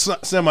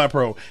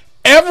Semi-Pro,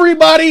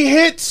 everybody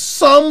hit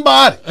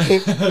somebody.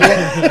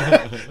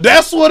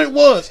 That's what it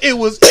was. It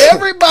was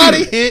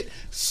everybody hit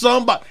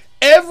somebody.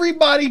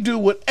 Everybody do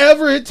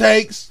whatever it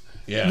takes.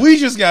 Yeah. We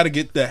just got to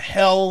get the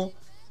hell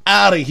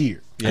out of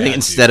here. Yeah, I think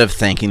instead of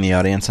thanking the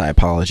audience, I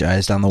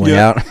apologized on the way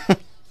out.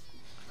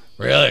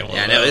 Really?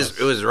 Yeah, no, it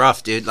was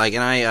rough, dude. Like,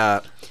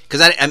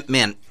 and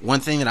man, one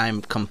thing that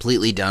I'm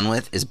completely done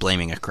with is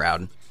blaming a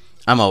crowd.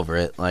 I'm over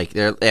it. Like,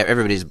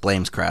 everybody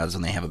blames crowds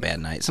when they have a bad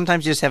night.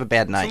 Sometimes you just have a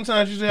bad night.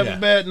 Sometimes you just have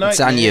a bad night. It's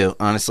on you,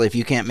 honestly. If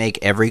you can't make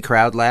every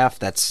crowd laugh,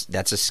 that's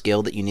a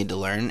skill that you need to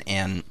learn.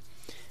 And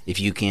if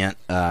you can't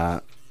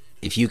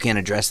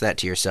address that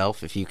to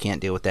yourself, if you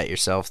can't deal with that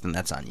yourself, then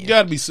that's on you. You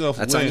got to be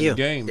self-aware. That's on you. In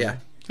the game. Yeah. Man.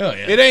 Oh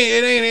yeah. It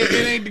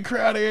ain't the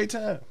crowd every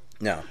time.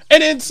 No.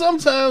 And then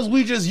sometimes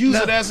we just use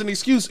it as an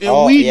excuse, and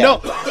know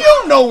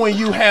when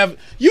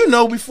you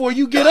know before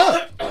you get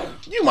up.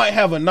 You might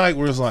have a night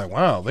where it's like,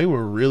 wow, they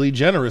were really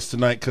generous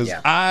tonight. Because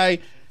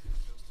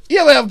you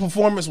ever have a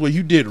performance where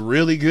you did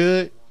really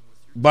good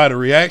by the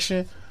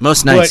reaction?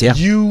 Most nights, but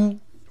you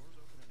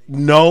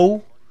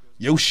know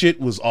your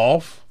shit was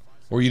off.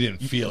 Or you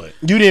didn't feel it.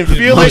 You didn't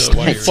feel it.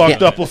 You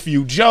fucked up a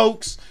few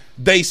jokes.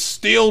 They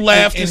still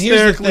laughed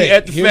hysterically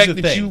at the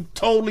fact that you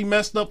totally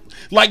messed up.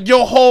 Like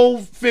your whole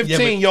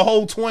 15, your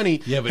whole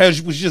 20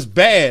 was just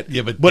bad.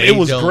 Yeah, but it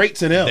was great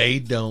to them. They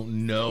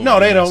don't know. No,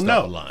 they don't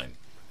know.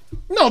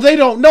 No, they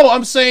don't know.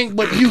 I'm saying,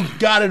 but you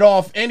got it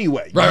off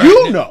anyway. Right,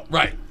 you know.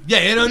 Right.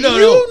 Yeah, no.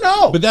 You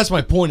know. But that's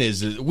my point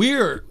is we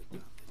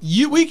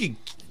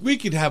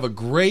could have a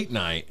great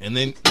night and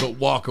then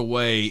walk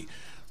away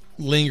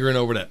lingering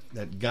over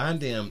that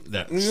goddamn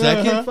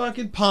second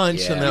fucking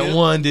punch and that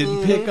one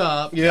didn't pick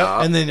up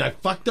and then I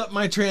fucked up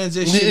my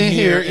transition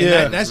here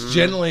and that's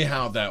generally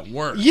how that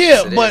works.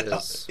 But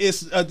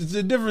it's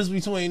the difference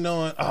between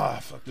knowing I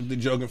fucked up the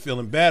joke and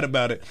feeling bad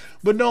about it,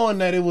 but knowing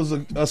that it was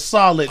a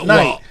solid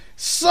night.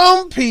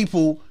 Some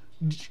people,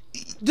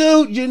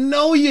 dude,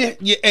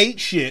 you ate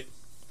shit.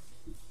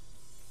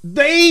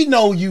 They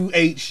know you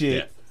ate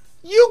shit.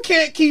 You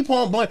can't keep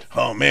on blaming.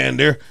 Oh man,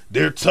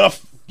 they're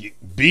tough.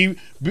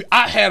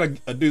 I had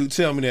a dude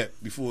tell me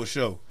that before a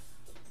show.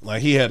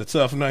 Like, he had a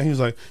tough night. He was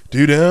like,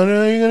 dude, how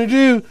are you gonna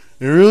do?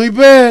 They're really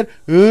bad.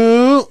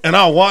 Ooh. And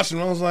I watched him.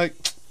 I was like,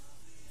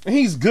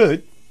 he's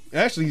good.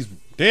 Actually, he's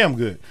damn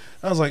good.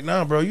 I was like,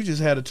 nah, bro, you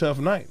just had a tough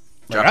night.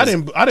 Like, I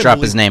didn't drop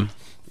his name.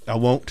 I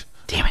won't.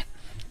 Damn it.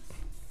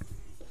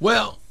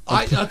 Well,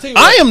 I'll tell you what.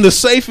 I am the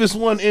safest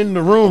one in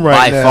the room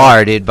right now. By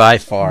far, dude. By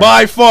far.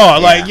 Yeah.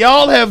 Like,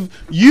 y'all have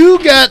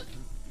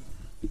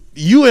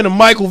you in a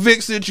Michael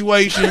Vick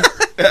situation.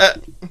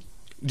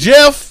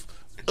 Jeff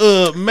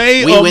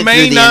may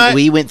not.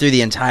 We went through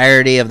the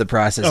entirety of the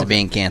process of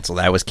being canceled.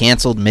 I was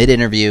canceled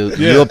mid-interview.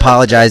 You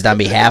apologized on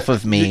behalf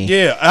of me.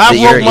 Yeah,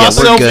 I wrote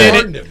myself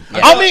in it.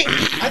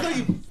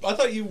 I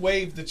thought you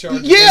waived the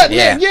charge.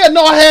 Yeah.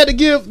 No, I had to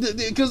give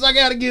because I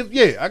gotta give.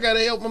 Yeah, I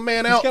gotta help my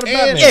man out. Got a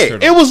And Batman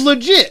shirt on. it was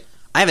legit.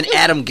 I have an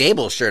Adam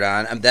Gable shirt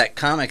on. That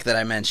comic that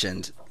I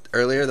mentioned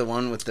earlier, the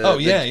one with the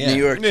New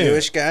York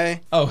Jewish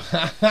guy. Oh,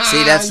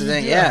 see, that's the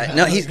thing. Yeah,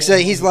 no,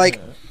 he's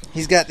like.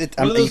 He's got it.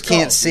 You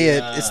can't see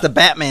it. It's the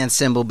Batman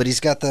symbol, but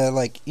he's got the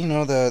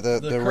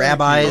the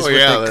rabbis with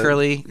the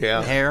curly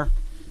hair.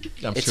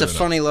 It's a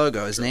funny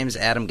logo. His name is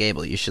Adam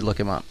Gable. You should look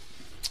him up.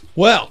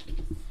 Well,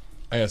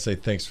 I gotta say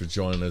thanks for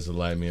joining us at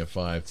Light Me at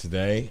 5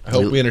 today. I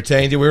hope we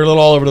entertained you. We were a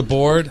little all over the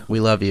board.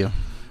 We love you.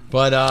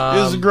 But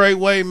this is a great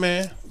way,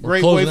 man.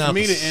 Great way for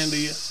me to end the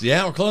year.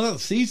 Yeah, we're closing out the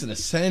season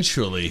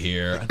essentially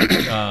here.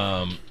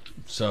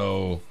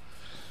 So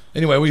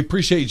anyway, we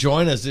appreciate you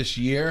joining us this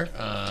year.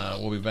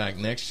 We'll be back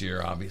next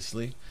year,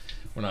 obviously.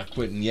 We're not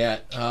quitting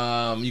yet.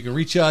 You can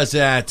reach us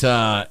at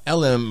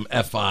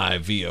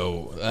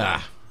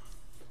LMFIVO.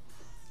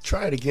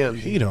 Try it again.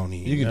 He don't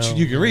even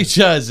You can reach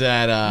us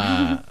at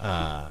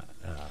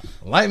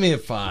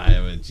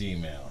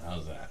lightme5@gmail.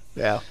 How's that?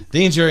 Yeah.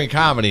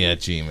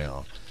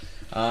 DeanJurianComedy@gmail.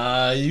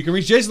 You can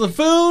reach Jason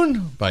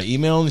LaFoon by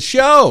emailing the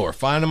show or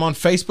find him on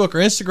Facebook or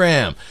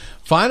Instagram.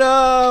 Find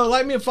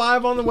Light Me at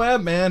 5 on the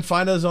web, man.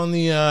 Find us on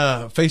the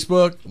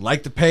Facebook.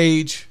 Like the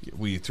page.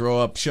 We throw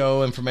up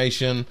show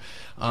information.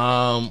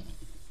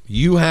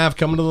 You have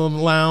coming to the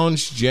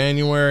lounge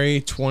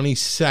January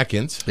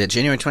 22nd. Yeah,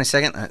 January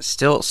 22nd.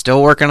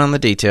 Still working on the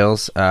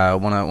details.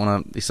 We're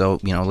not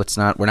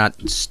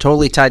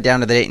totally tied down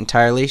to the date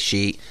entirely.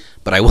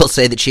 But I will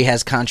say that she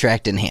has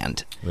contract in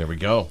hand. There we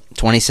go.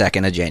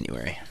 22nd of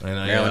January. And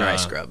Maryland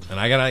Rice Grub. And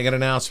I got an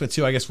announcement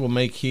too. I guess we'll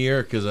make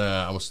here because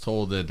I was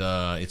told that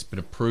it's been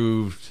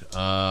approved.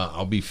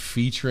 I'll be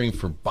featuring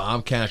for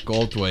Bobcat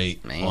Goldthwait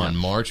on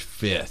March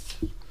 5th.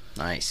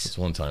 Nice. It's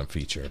a one-time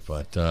feature,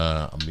 but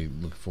I'll be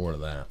looking forward to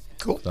that.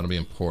 Cool. That'll be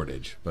in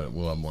Portage, but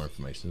we'll have more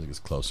information as it gets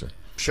closer.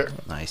 Sure.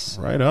 Nice.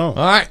 Right on.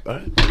 All right.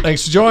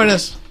 Thanks for joining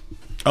us.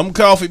 I'm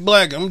Coffee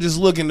Black. I'm just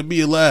looking to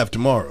be alive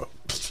tomorrow.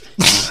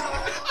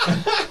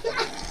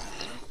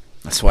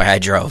 That's why I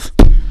drove.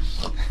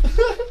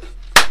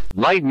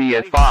 Light Me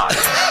at 5.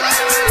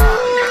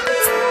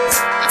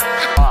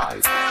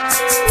 5.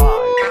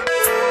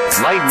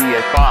 Light Me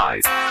at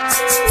 5.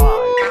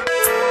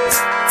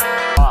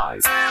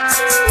 5.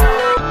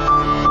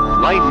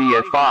 Light Me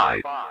at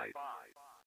 5.